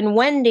had driven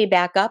Wendy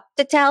back up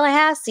to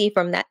Tallahassee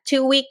from that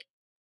 2-week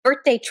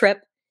birthday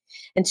trip,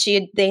 and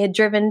they had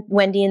driven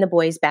Wendy and the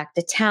boys back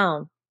to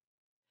town.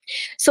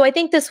 So I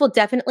think this will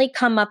definitely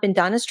come up in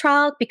Donna's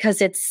trial because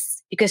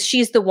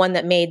she's the one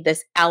that made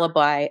this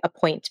alibi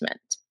appointment.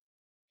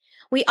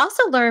 We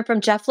also learned from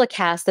Jeff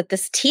Lacasse that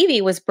this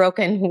TV was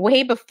broken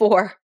way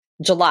before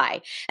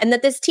July, and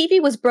that this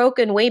TV was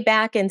broken way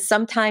back in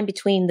sometime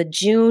between the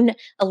June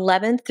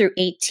 11th through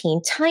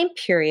 18 time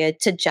period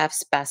to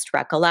Jeff's best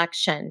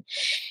recollection.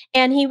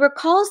 And he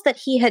recalls that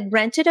he had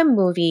rented a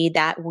movie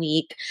that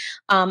week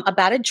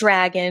about a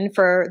dragon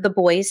for the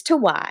boys to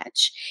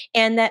watch,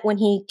 and that when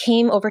he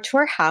came over to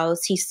our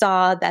house, he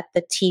saw that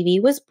the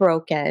TV was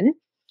broken,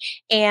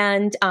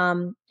 and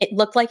it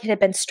looked like it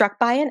had been struck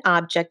by an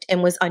object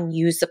and was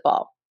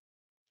unusable.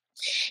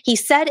 He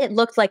said it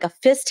looked like a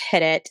fist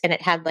hit it and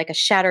it had like a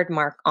shattered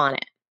mark on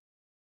it.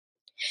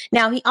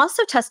 Now, he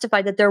also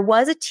testified that there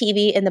was a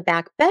TV in the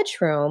back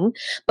bedroom,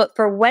 but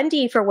for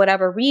Wendy, for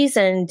whatever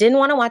reason, didn't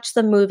want to watch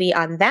the movie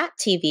on that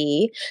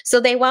TV. So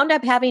they wound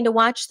up having to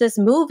watch this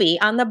movie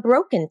on the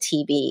broken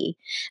TV.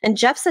 And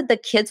Jeff said the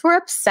kids were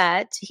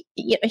upset.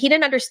 He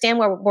didn't understand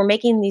why we're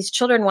making these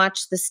children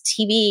watch this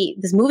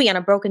movie on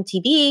a broken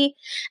TV.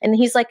 And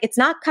he's like, it's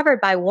not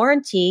covered by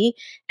warranty.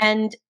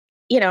 And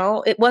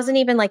it wasn't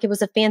even like it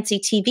was a fancy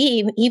TV.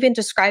 He even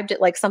described it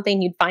like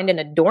something you'd find in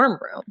a dorm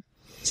room.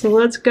 So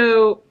let's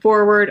go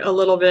forward a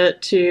little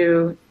bit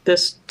to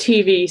this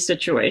TV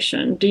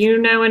situation. Do you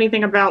know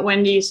anything about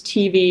Wendy's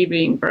TV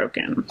being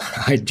broken?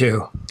 I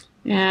do.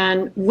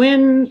 And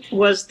when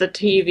was the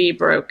TV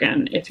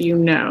broken, if you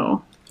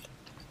know?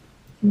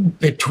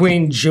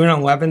 Between June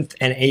 11th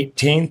and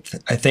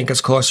 18th, I think it's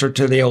closer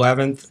to the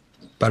 11th,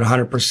 but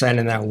 100%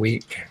 in that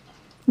week.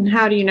 And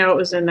how do you know it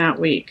was in that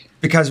week?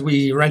 Because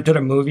we rented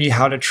a movie,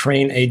 How to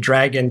Train a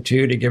Dragon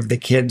 2, to give the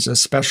kids a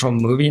special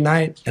movie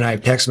night. And I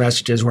have text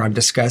messages where I'm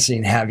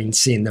discussing having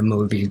seen the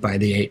movie by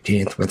the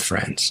 18th with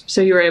friends.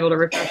 So you were able to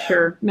refresh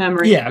your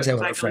memory? Yeah, I was able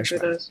to refresh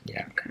those.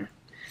 Yeah. Okay.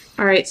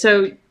 All right.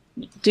 So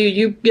do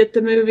you get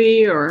the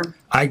movie or?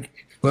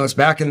 Well, it's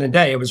back in the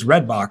day. It was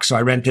Redbox. So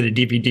I rented a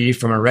DVD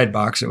from a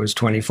Redbox. It was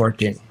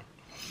 2014.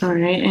 All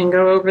right, and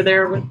go over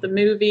there with the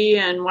movie,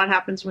 and what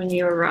happens when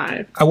you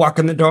arrive? I walk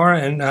in the door,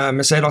 and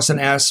Miss Adelson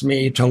asked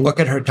me to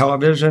look at her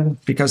television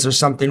because there's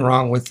something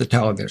wrong with the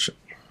television.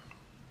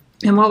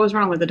 And what was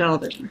wrong with the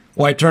television?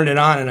 Well, I turned it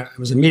on, and I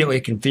was immediately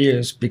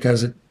confused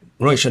because it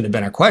really shouldn't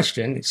have been a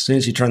question. As soon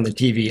as you turn the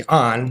TV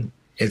on,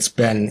 it's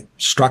been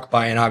struck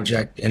by an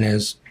object and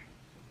is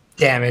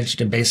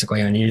damaged and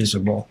basically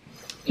unusable.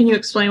 Can you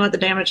explain what the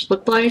damage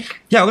looked like?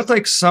 Yeah, it looked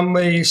like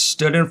somebody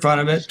stood in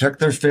front of it, took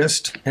their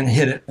fist, and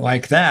hit it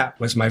like that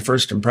was my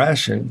first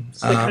impression.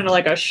 So kind of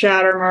like a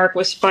shatter mark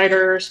with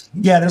spiders?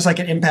 Yeah, there's like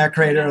an impact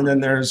crater, and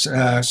then there's,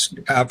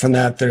 from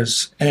that,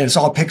 and it's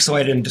all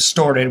pixelated and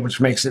distorted, which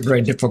makes it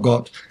very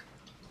difficult,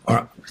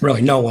 or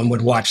really no one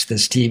would watch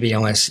this TV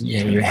unless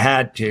you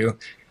had to.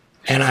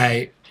 And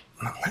I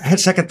had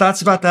second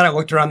thoughts about that. I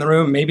looked around the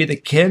room. Maybe the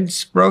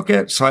kids broke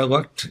it. So I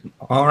looked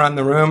all around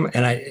the room,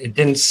 and it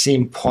didn't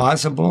seem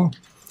plausible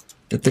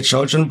that the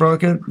children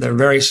broke it. They're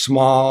very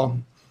small.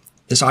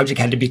 This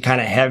object had to be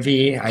kind of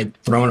heavy. I'd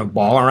thrown a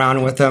ball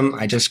around with them.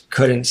 I just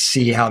couldn't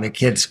see how the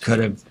kids could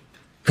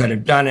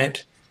have done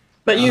it.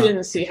 But you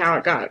didn't see how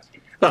it got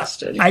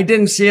busted. I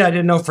didn't see it. I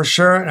didn't know for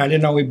sure. And I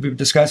didn't know we'd be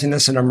discussing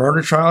this in a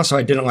murder trial. So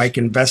I didn't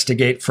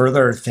investigate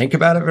further or think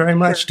about it very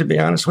much, to be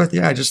honest with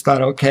you. I just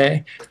thought,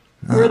 okay.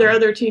 Were there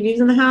other TVs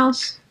in the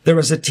house? There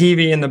was a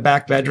TV in the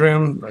back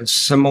bedroom, a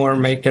similar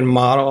make and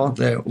model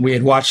that we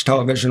had watched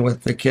television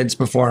with the kids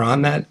before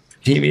on that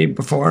TV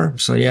before.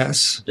 So,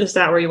 yes. Is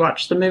that where you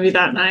watched the movie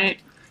that night?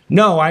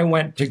 No, I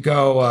went to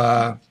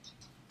go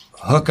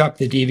hook up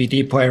the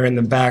DVD player in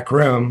the back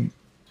room.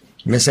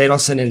 Miss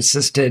Adelson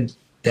insisted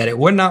that it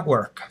would not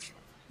work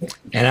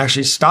and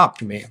actually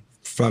stopped me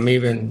from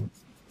even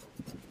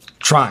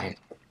trying.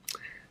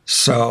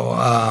 So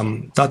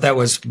thought that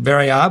was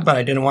very odd, but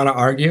I didn't want to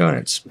argue. And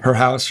it's her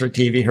house, her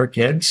TV, her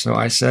kids. So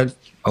I said,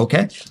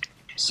 okay.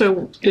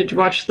 So did you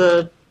watch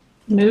the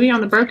movie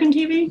on the broken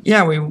TV?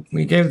 Yeah,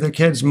 we gave the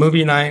kids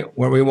movie night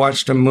where we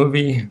watched a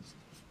movie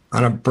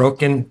on a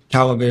broken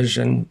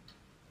television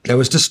that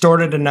was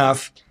distorted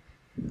enough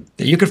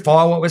that you could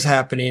follow what was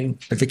happening,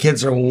 but the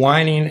kids are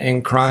whining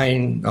and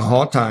crying the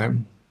whole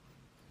time.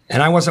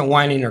 And I wasn't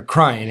whining or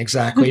crying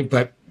exactly,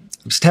 but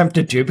I was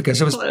tempted to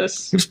because it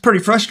was pretty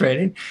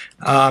frustrating.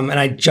 And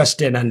I just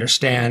didn't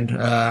understand,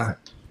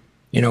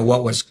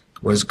 what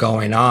was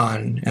going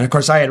on. And of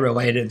course, I had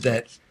related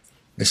that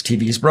this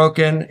TV is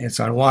broken, it's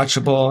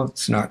unwatchable,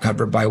 it's not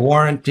covered by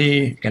warranty,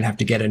 you're going to have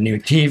to get a new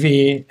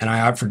TV. And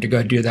I offered to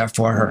go do that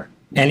for her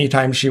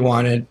anytime she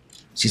wanted.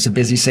 She's a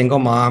busy single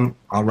mom.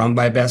 I'll run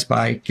by Best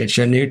Buy, get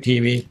you a new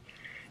TV.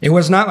 It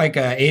was not like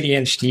a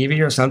 80-inch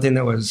TV or something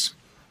that was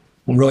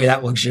really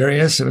that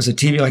luxurious. It was a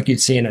TV like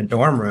you'd see in a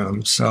dorm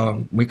room.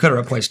 So we could have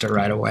replaced it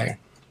right away.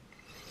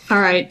 All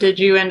right. Did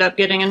you end up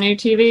getting a new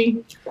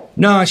TV?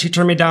 No, she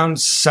turned me down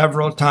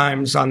several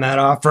times on that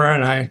offer.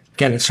 And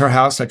again, it's her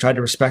house. I tried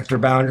to respect her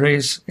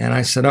boundaries. And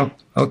I said, oh,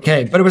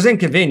 okay. But it was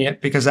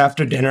inconvenient because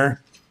after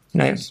dinner,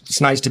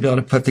 it's nice to be able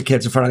to put the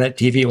kids in front of that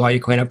TV while you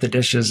clean up the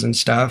dishes and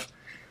stuff.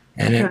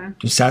 And it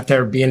just sat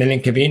there being an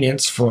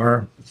inconvenience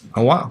for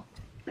a while.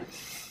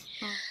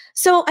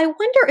 So I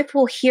wonder if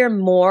we'll hear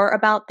more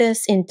about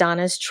this in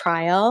Donna's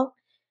trial.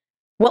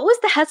 What was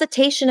the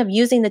hesitation of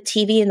using the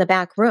TV in the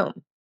back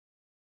room?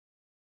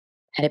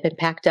 Had it been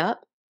packed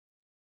up?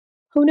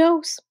 Who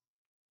knows?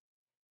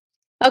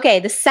 Okay,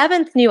 the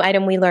seventh new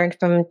item we learned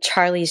from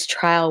Charlie's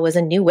trial was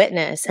a new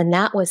witness, and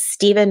that was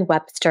Stephen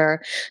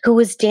Webster, who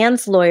was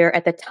Dan's lawyer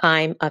at the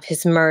time of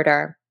his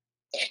murder.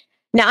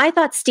 Now, I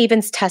thought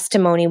Stephen's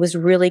testimony was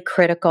really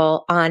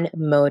critical on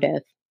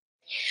motive.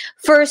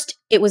 First,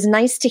 it was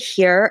nice to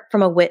hear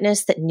from a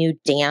witness that knew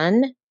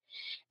Dan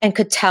and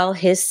could tell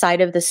his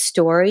side of the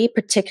story,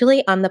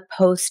 particularly on the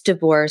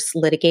post-divorce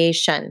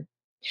litigation.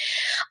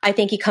 I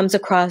think he comes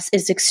across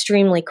as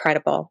extremely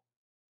credible.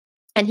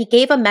 And he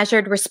gave a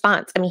measured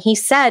response. I mean, he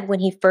said when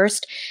he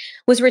first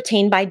was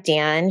retained by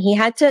Dan, he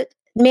had to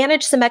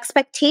manage some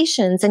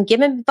expectations and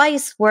give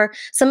advice for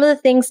some of the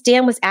things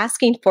Dan was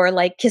asking for,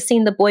 like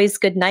kissing the boys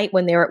goodnight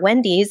when they were at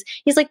Wendy's.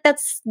 He's like,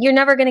 you're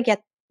never going to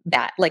get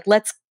that. Like,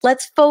 let's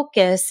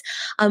focus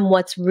on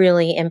what's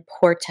really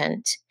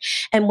important.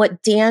 And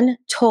what Dan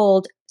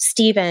told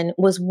Stephen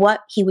was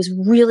what he was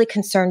really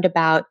concerned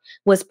about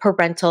was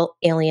parental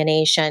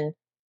alienation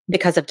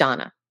because of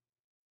Donna.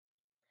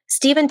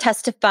 Stephen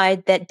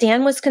testified that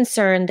Dan was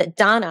concerned that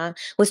Donna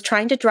was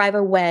trying to drive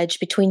a wedge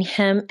between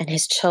him and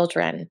his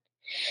children.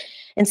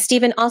 And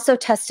Stephen also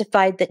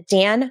testified that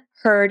Dan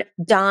heard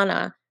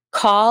Donna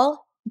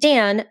call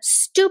Dan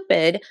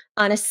stupid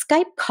on a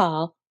Skype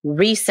call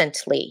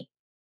recently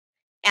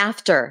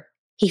after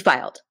he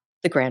filed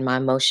the grandma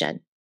motion.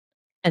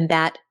 And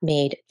that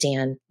made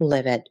Dan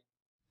livid.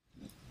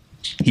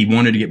 He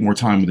wanted to get more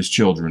time with his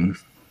children,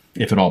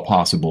 if at all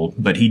possible,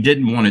 but he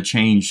didn't want to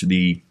change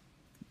the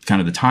kind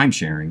of the time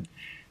sharing.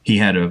 He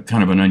had a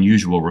kind of an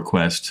unusual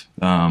request.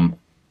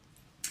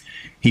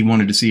 He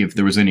wanted to see if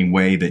there was any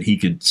way that he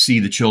could see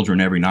the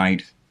children every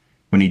night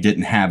when he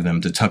didn't have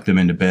them, to tuck them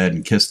into bed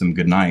and kiss them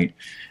goodnight.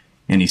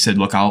 And he said,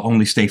 look, I'll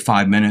only stay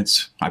 5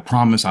 minutes. I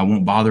promise I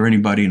won't bother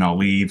anybody and I'll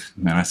leave.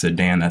 And I said,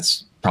 Dan,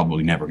 that's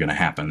probably never going to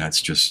happen.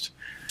 That's just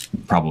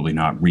probably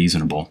not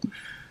reasonable.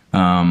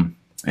 And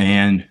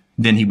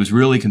then he was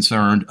really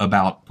concerned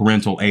about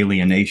parental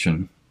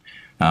alienation,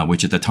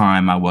 which at the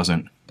time I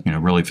wasn't,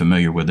 really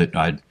familiar with it.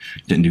 I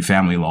didn't do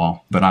family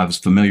law, but I was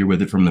familiar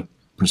with it from the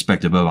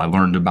perspective of I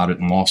learned about it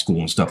in law school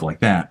and stuff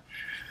like that.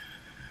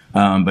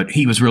 But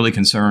he was really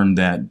concerned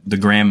that the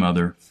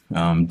grandmother,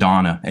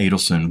 Donna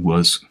Adelson,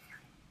 was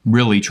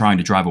really trying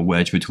to drive a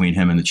wedge between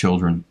him and the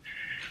children.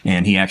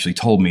 And he actually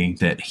told me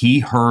that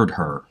he heard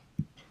her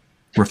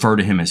refer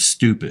to him as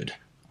stupid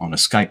on a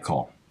Skype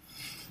call.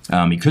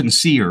 He couldn't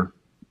see her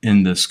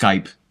in the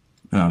Skype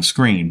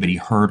screen, but he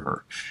heard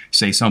her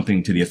say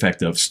something to the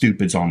effect of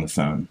 "stupid's on the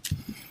phone,"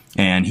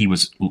 and he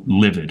was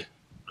livid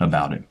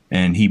about it,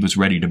 and he was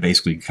ready to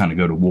basically kind of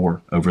go to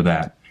war over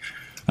that.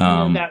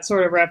 That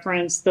sort of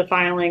reference the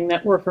filing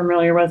that we're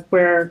familiar with,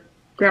 where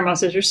grandma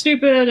says you're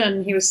stupid,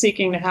 and he was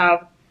seeking to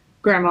have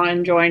grandma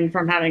enjoin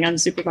from having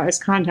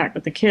unsupervised contact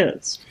with the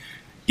kids.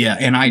 Yeah,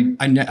 and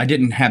I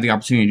didn't have the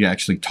opportunity to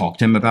actually talk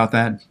to him about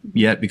that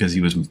yet because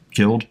he was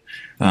killed,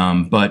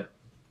 but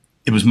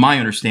it was my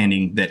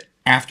understanding that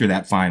after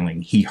that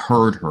filing, he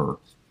heard her.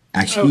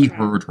 Actually, he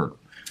heard her,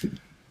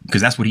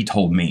 because that's what he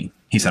told me.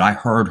 He said, I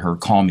heard her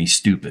call me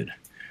stupid,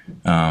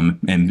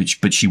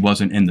 but she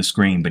wasn't in the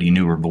screen, but he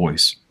knew her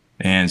voice.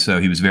 And so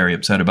he was very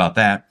upset about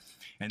that.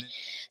 And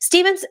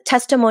Stephen's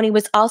testimony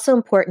was also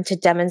important to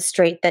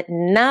demonstrate that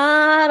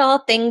not all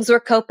things were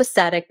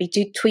copacetic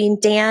between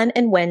Dan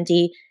and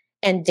Wendy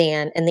and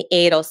Dan and the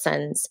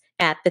Adelsons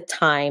at the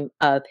time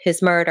of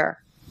his murder.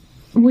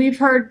 We've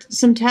heard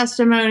some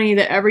testimony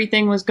that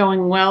everything was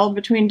going well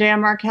between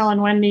Dan Markel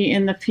and Wendy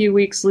in the few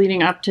weeks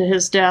leading up to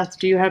his death.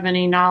 Do you have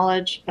any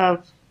knowledge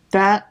of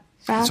that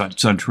fact?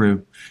 It's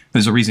untrue.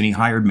 There's a reason he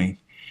hired me.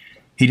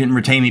 He didn't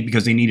retain me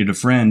because he needed a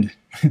friend.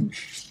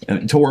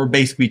 Tor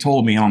basically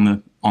told me on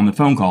the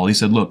phone call, he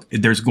said, look,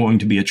 there's going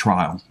to be a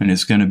trial and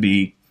it's going to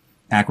be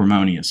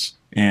acrimonious,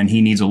 and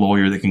he needs a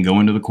lawyer that can go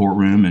into the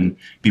courtroom and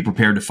be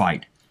prepared to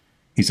fight.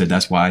 He said,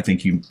 that's why I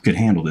think you could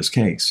handle this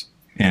case.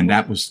 And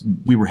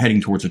we were heading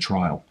towards a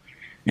trial.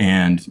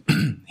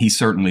 And he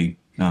certainly,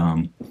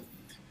 he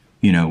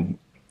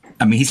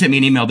sent me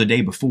an email the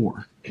day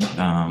before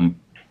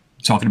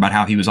talking about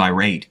how he was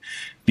irate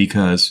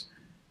because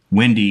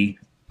Wendy,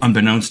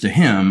 unbeknownst to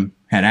him,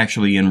 had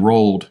actually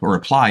enrolled or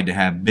applied to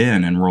have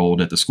been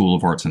enrolled at the School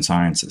of Arts and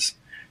Sciences.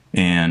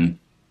 And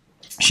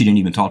she didn't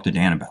even talk to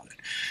Dan about it.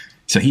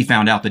 So he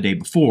found out the day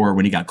before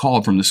when he got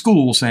called from the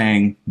school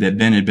saying that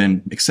Ben had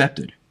been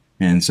accepted.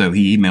 And so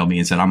he emailed me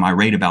and said, I'm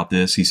irate about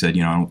this. He said, I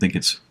don't think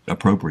it's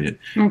appropriate.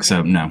 Okay.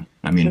 So, no.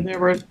 So there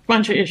were a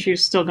bunch of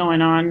issues still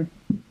going on.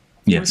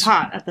 Yes. It was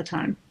hot at the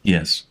time.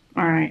 Yes.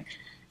 All right.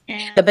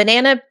 And the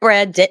banana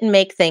bread didn't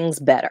make things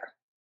better.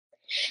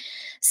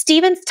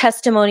 Stephen's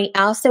testimony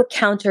also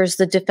counters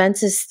the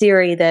defense's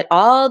theory that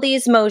all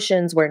these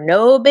motions were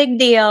no big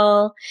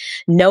deal.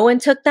 No one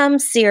took them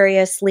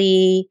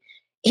seriously.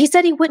 He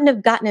said he wouldn't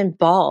have gotten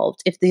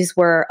involved if these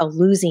were a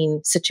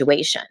losing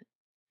situation.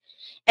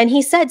 And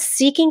he said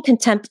seeking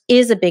contempt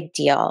is a big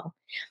deal.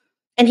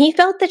 And he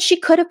felt that she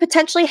could have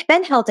potentially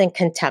been held in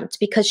contempt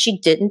because she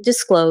didn't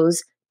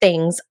disclose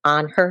things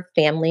on her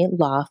family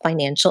law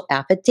financial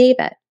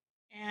affidavit.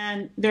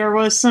 And there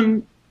was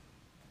some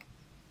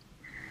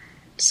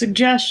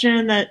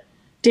suggestion that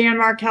Dan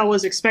Markel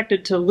was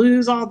expected to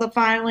lose all the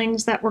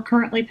filings that were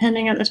currently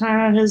pending at the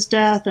time of his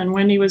death, and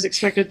Wendy was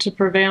expected to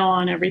prevail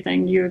on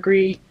everything. Do you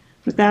agree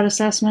with that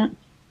assessment?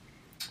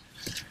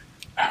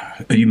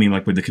 You mean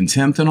like with the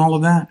contempt and all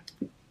of that?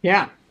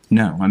 Yeah.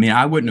 No,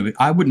 I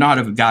would not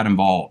have got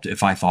involved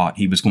if I thought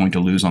he was going to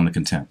lose on the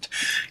contempt.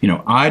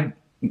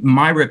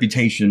 my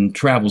reputation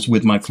travels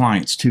with my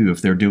clients too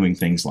if they're doing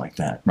things like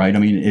that, right? I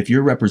mean, if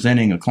you're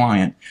representing a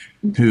client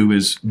who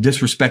is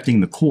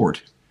disrespecting the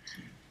court,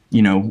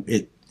 you know,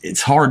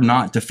 it's hard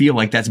not to feel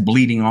like that's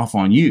bleeding off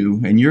on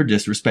you and you're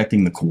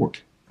disrespecting the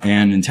court.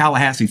 And in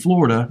Tallahassee,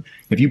 Florida,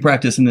 if you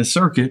practice in this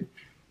circuit,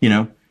 you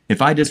know,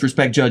 if I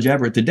disrespect Judge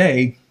Everett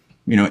today,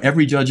 you know,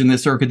 every judge in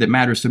this circuit that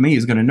matters to me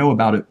is going to know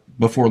about it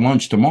before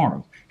lunch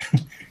tomorrow.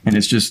 And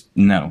it's just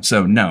no.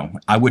 So no,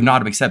 I would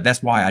not have accepted.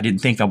 That's why I didn't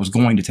think I was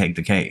going to take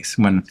the case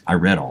when I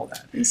read all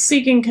that.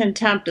 Seeking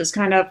contempt is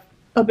kind of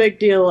a big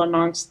deal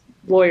amongst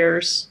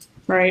lawyers,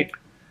 right?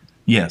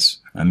 Yes.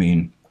 I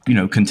mean, you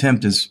know,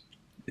 contempt is,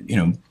 you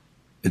know,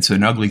 it's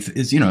an ugly,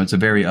 it's, you know, it's a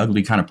very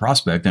ugly kind of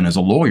prospect. And as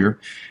a lawyer,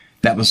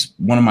 that was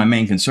one of my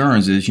main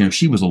concerns is, you know,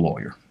 she was a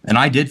lawyer and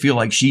I did feel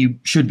like she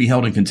should be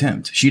held in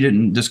contempt. She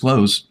didn't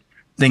disclose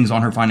things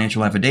on her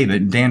financial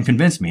affidavit. Dan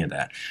convinced me of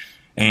that.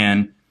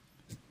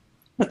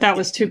 But that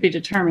was to be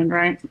determined,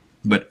 right?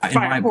 But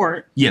by a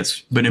court.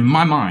 Yes. But in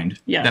my mind,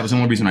 yes, that was the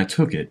only reason I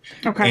took it.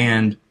 Okay.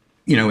 And,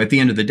 you know, at the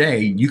end of the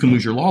day, you can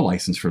lose your law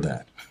license for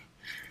that.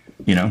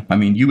 You know, I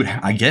mean,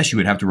 I guess you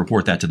would have to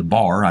report that to the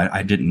bar.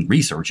 I didn't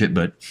research it,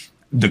 but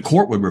the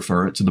court would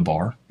refer it to the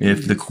bar.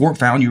 If the court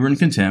found you were in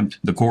contempt,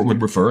 the court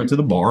would refer it to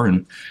the bar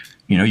and,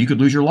 you know, you could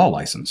lose your law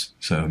license.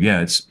 So,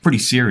 yeah, it's pretty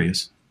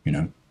serious, you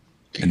know,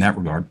 in that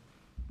regard.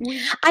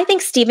 I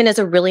think Stephen is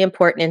a really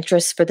important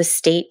interest for the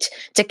state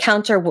to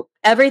counter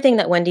everything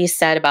that Wendy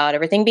said about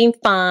everything being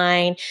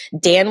fine.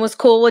 Dan was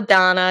cool with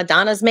Donna.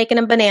 Donna's making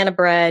him banana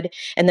bread.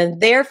 And then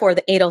therefore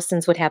the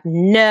Adelsons would have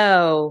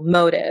no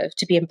motive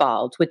to be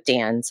involved with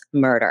Dan's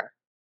murder.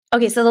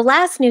 Okay, so the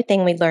last new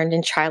thing we learned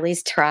in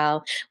Charlie's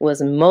trial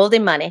was moldy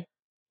money.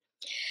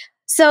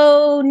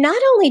 So not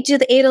only do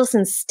the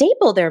Adelsons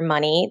staple their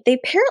money, they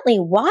apparently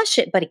wash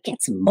it, but it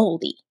gets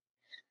moldy.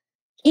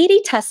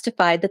 Katie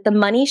testified that the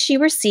money she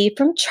received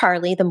from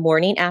Charlie the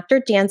morning after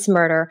Dan's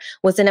murder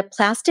was in a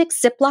plastic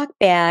Ziploc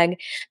bag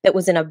that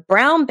was in a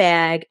brown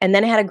bag and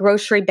then had a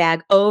grocery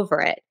bag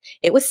over it.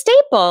 It was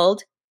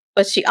stapled,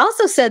 but she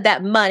also said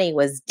that money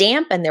was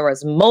damp and there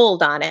was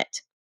mold on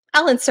it.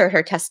 I'll insert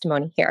her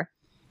testimony here.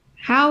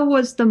 How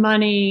was the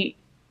money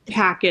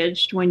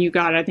packaged when you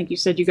got it? I think you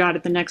said you got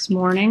it the next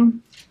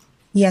morning.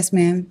 Yes,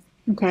 ma'am.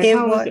 Okay.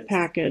 How was it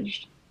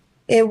packaged?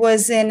 It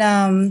was in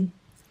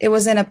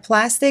a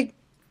plastic.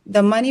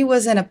 The money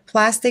was in a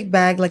plastic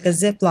bag, like a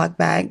Ziploc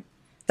bag,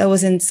 that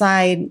was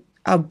inside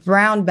a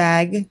brown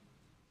bag,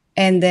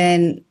 and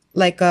then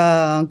like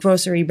a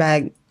grocery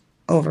bag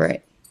over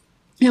it.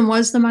 And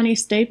was the money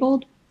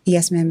stapled?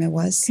 Yes, ma'am, it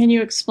was. Can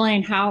you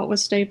explain how it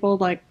was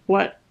stapled? Like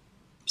what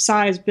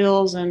size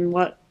bills and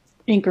what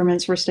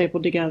increments were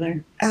stapled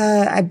together?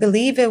 I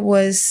believe it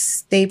was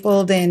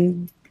stapled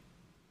in,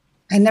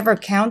 I never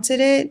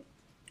counted it,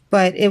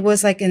 but it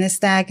was like in a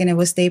stack and it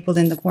was stapled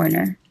in the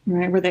corner.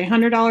 Right. Were they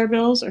 $100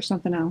 bills or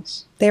something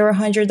else? They were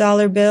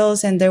 $100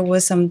 bills and there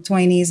was some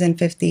 20s and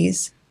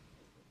 50s.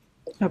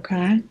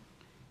 Okay.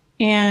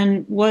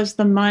 And was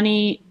the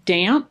money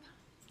damp?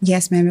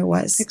 Yes, ma'am, it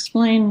was.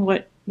 Explain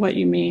what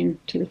you mean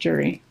to the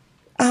jury.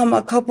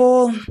 A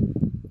couple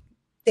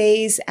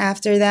days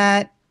after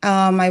that,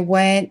 I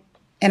went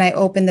and I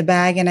opened the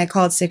bag and I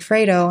called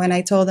Sigfredo and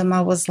I told him,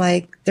 I was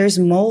like, there's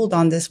mold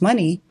on this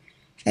money.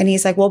 And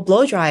he's like, well,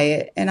 blow dry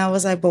it. And I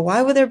was like, but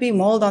why would there be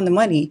mold on the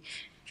money?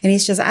 And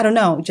he's just, I don't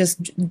know,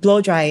 just blow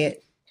dry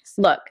it.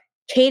 Look,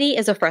 Katie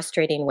is a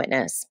frustrating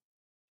witness.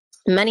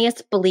 Many of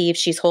us believe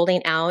she's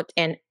holding out,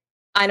 and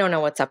I don't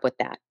know what's up with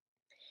that.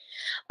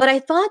 But I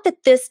thought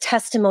that this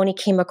testimony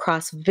came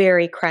across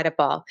very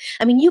credible.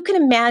 I mean, you can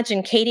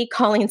imagine Katie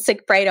calling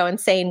Sigfredo and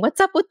saying,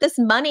 what's up with this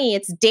money?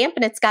 It's damp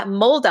and it's got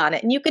mold on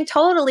it. And you can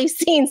totally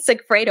see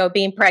Sigfredo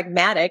being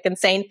pragmatic and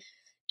saying,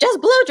 just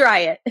blow dry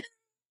it.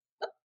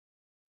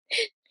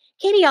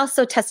 Katie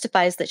also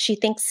testifies that she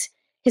thinks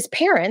his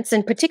parents,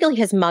 and particularly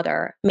his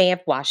mother, may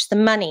have washed the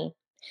money.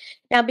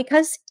 Now,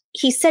 because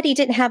he said he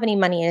didn't have any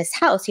money in his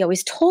house, he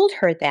always told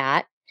her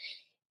that.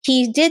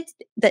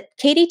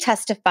 Katie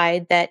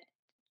testified that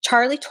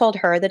Charlie told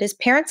her that his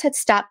parents had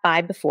stopped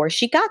by before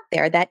she got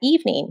there that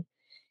evening.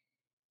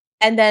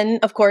 And then,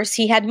 of course,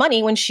 he had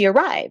money when she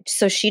arrived,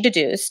 so she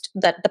deduced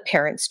that the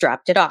parents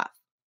dropped it off.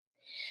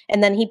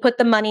 And then he put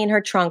the money in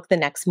her trunk the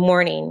next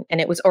morning, and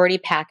it was already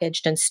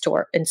packaged and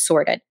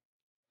sorted.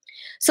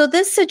 So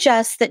this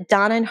suggests that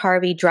Donna and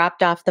Harvey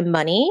dropped off the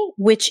money,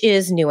 which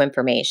is new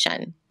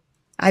information.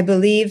 I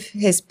believe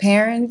his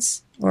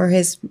parents or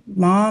his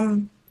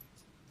mom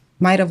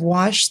might have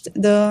washed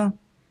the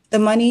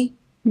money.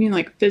 You mean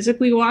like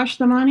physically washed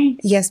the money?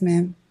 Yes,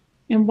 ma'am.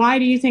 And why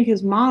do you think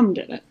his mom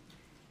did it?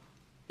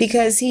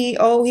 Because he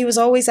was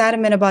always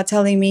adamant about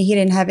telling me he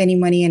didn't have any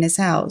money in his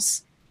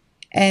house.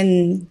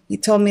 And he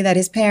told me that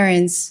his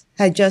parents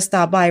had just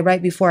stopped by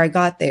right before I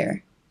got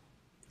there.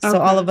 So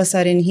all of a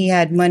sudden he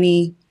had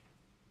money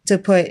to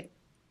put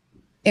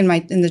in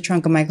the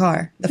trunk of my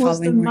car the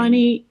following morning.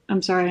 Money,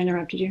 I'm sorry, I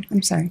interrupted you.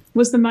 I'm sorry.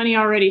 Was the money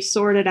already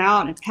sorted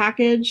out and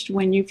packaged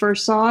when you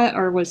first saw it,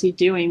 or was he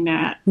doing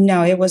that?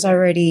 No, it was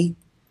already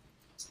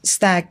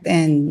stacked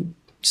and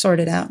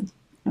sorted out.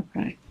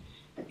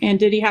 And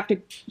did he have to,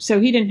 so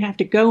he didn't have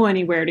to go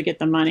anywhere to get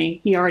the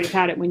money. He already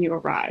had it when you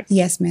arrived.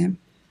 Yes, ma'am.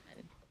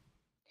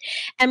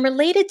 And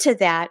related to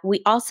that,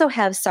 we also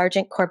have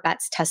Sergeant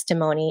Corbett's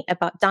testimony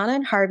about Donna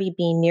and Harvey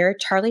being near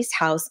Charlie's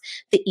house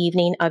the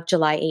evening of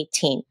July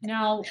 18th.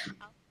 Now,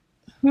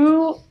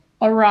 who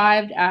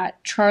arrived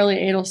at Charlie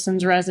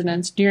Adelson's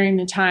residence during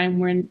the time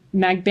when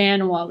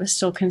Magbanua was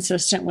still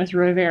consistent with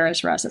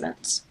Rivera's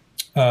residence?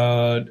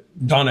 Donna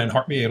and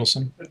Harvey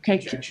Adelson. Okay.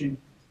 Objection.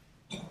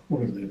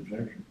 What is the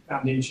objection?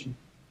 Foundation.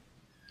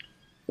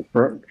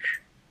 Approach.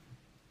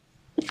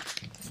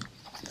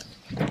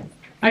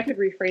 I could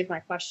rephrase my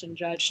question,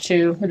 Judge,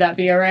 too. Would that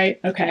be all right?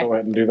 Okay. Go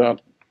ahead and do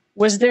that.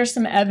 Was there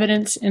some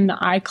evidence in the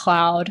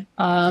iCloud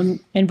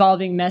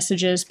involving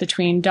messages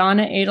between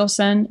Donna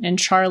Adelson and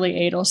Charlie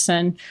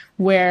Adelson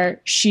where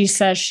she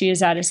says she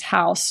is at his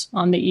house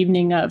on the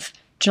evening of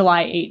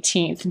July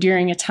 18th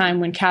during a time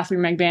when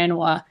Catherine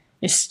Magbanua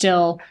is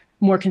still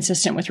more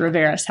consistent with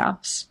Rivera's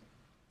house?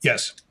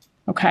 Yes,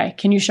 Okay.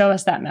 Can you show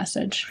us that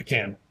message? I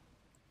can.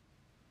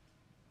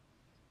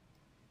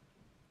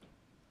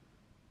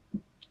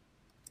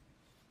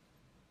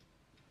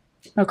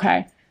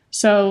 Okay.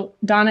 So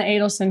Donna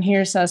Adelson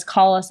here says,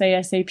 call us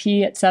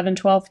ASAP at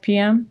 7:12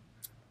 p.m.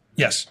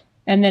 Yes,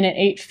 And then at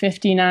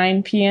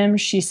 8:59 p.m.,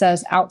 she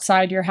says,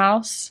 outside your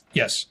house.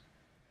 yes,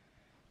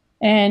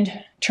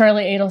 And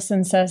Charlie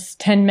Adelson says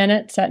 10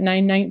 minutes at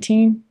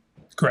 9:19.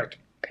 correct.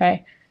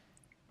 Okay.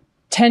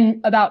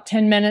 About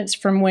 10 minutes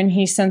from when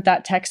he sent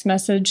that text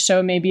message.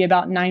 So maybe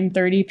about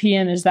 9:30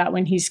 p.m. Is that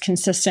when he's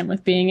consistent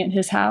with being at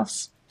his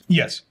house?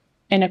 Yes,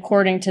 And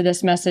according to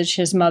this message,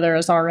 his mother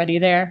is already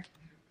there.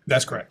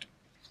 that's correct.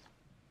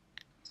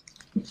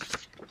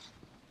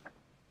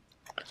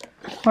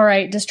 All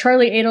right. Does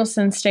Charlie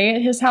Adelson stay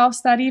at his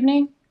house that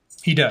evening?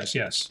 He does,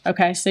 yes.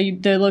 Okay. So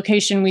the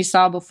location we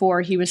saw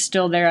before, he was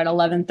still there at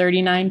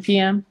 11:39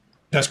 p.m.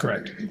 That's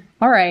correct.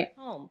 All right.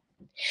 Home.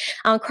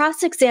 On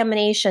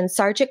cross-examination,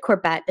 Sergeant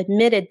Corbett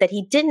admitted that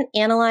he didn't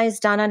analyze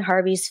Donna and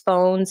Harvey's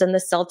phones and the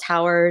cell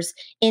towers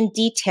in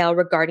detail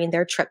regarding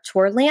their trip to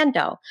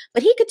Orlando,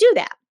 but he could do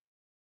that.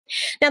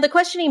 Now, the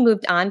questioning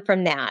moved on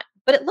from that,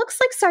 but it looks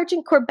like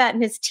Sergeant Corbett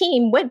and his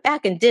team went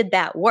back and did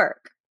that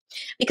work.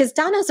 Because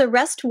Donna's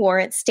arrest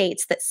warrant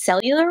states that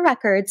cellular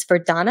records for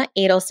Donna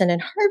Adelson and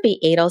Harvey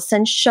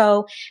Adelson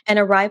show an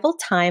arrival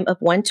time of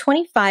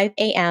 1:25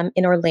 a.m.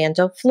 in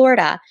Orlando,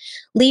 Florida,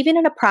 leaving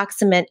an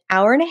approximate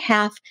hour and a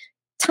half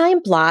time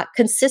block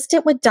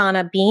consistent with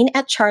Donna being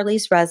at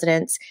Charlie's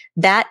residence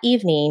that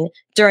evening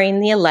during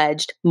the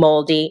alleged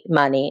moldy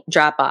money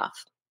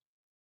drop-off.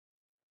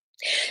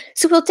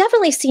 So we'll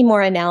definitely see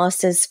more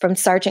analysis from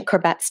Sergeant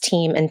Corbett's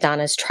team in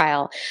Donna's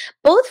trial,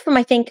 both from,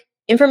 I think,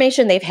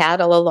 information they've had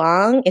all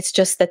along. It's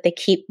just that they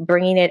keep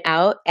bringing it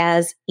out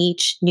as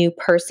each new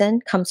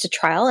person comes to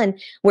trial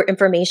and where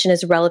information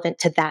is relevant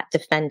to that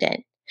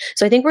defendant.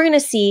 So I think we're going to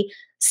see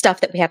stuff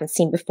that we haven't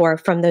seen before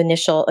from the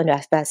initial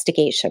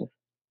investigation.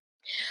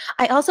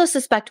 I also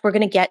suspect we're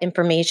going to get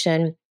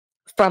information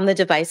from the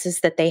devices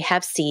that they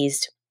have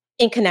seized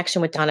in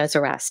connection with Donna's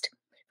arrest.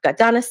 We've got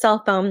Donna's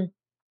cell phone.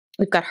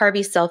 We've got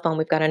Harvey's cell phone.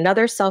 We've got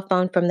another cell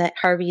phone from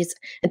Harvey's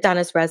and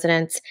Donna's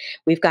residence.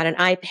 We've got an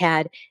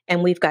iPad,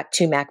 and we've got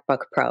 2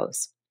 MacBook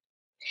Pros.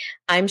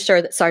 I'm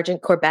sure that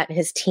Sergeant Corbett and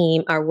his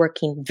team are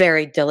working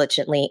very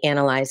diligently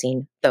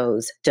analyzing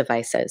those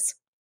devices.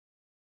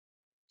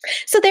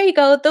 So there you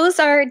go. Those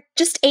are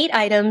just 8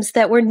 items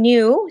that were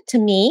new to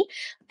me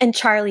in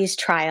Charlie's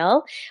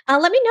trial.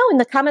 Let me know in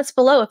the comments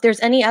below if there's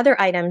any other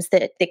items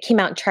that came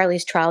out in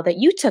Charlie's trial that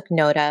you took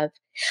note of.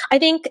 I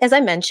think, as I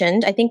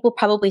mentioned, I think we'll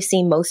probably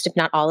see most, if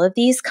not all of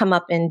these, come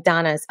up in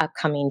Donna's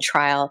upcoming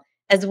trial,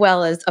 as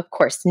well as, of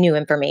course, new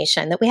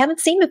information that we haven't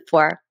seen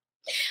before.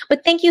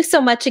 But thank you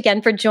so much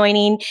again for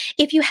joining.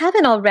 If you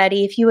haven't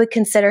already, if you would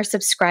consider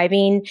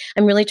subscribing,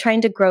 I'm really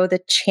trying to grow the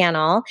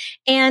channel,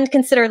 and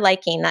consider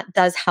liking. That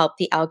does help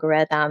the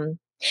algorithm.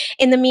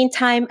 In the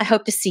meantime, I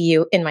hope to see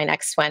you in my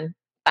next one.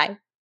 Bye.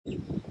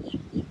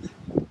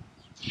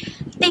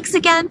 Thanks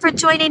again for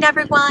joining,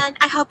 everyone.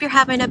 I hope you're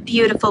having a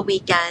beautiful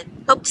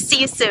weekend. Hope to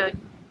see you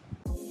soon.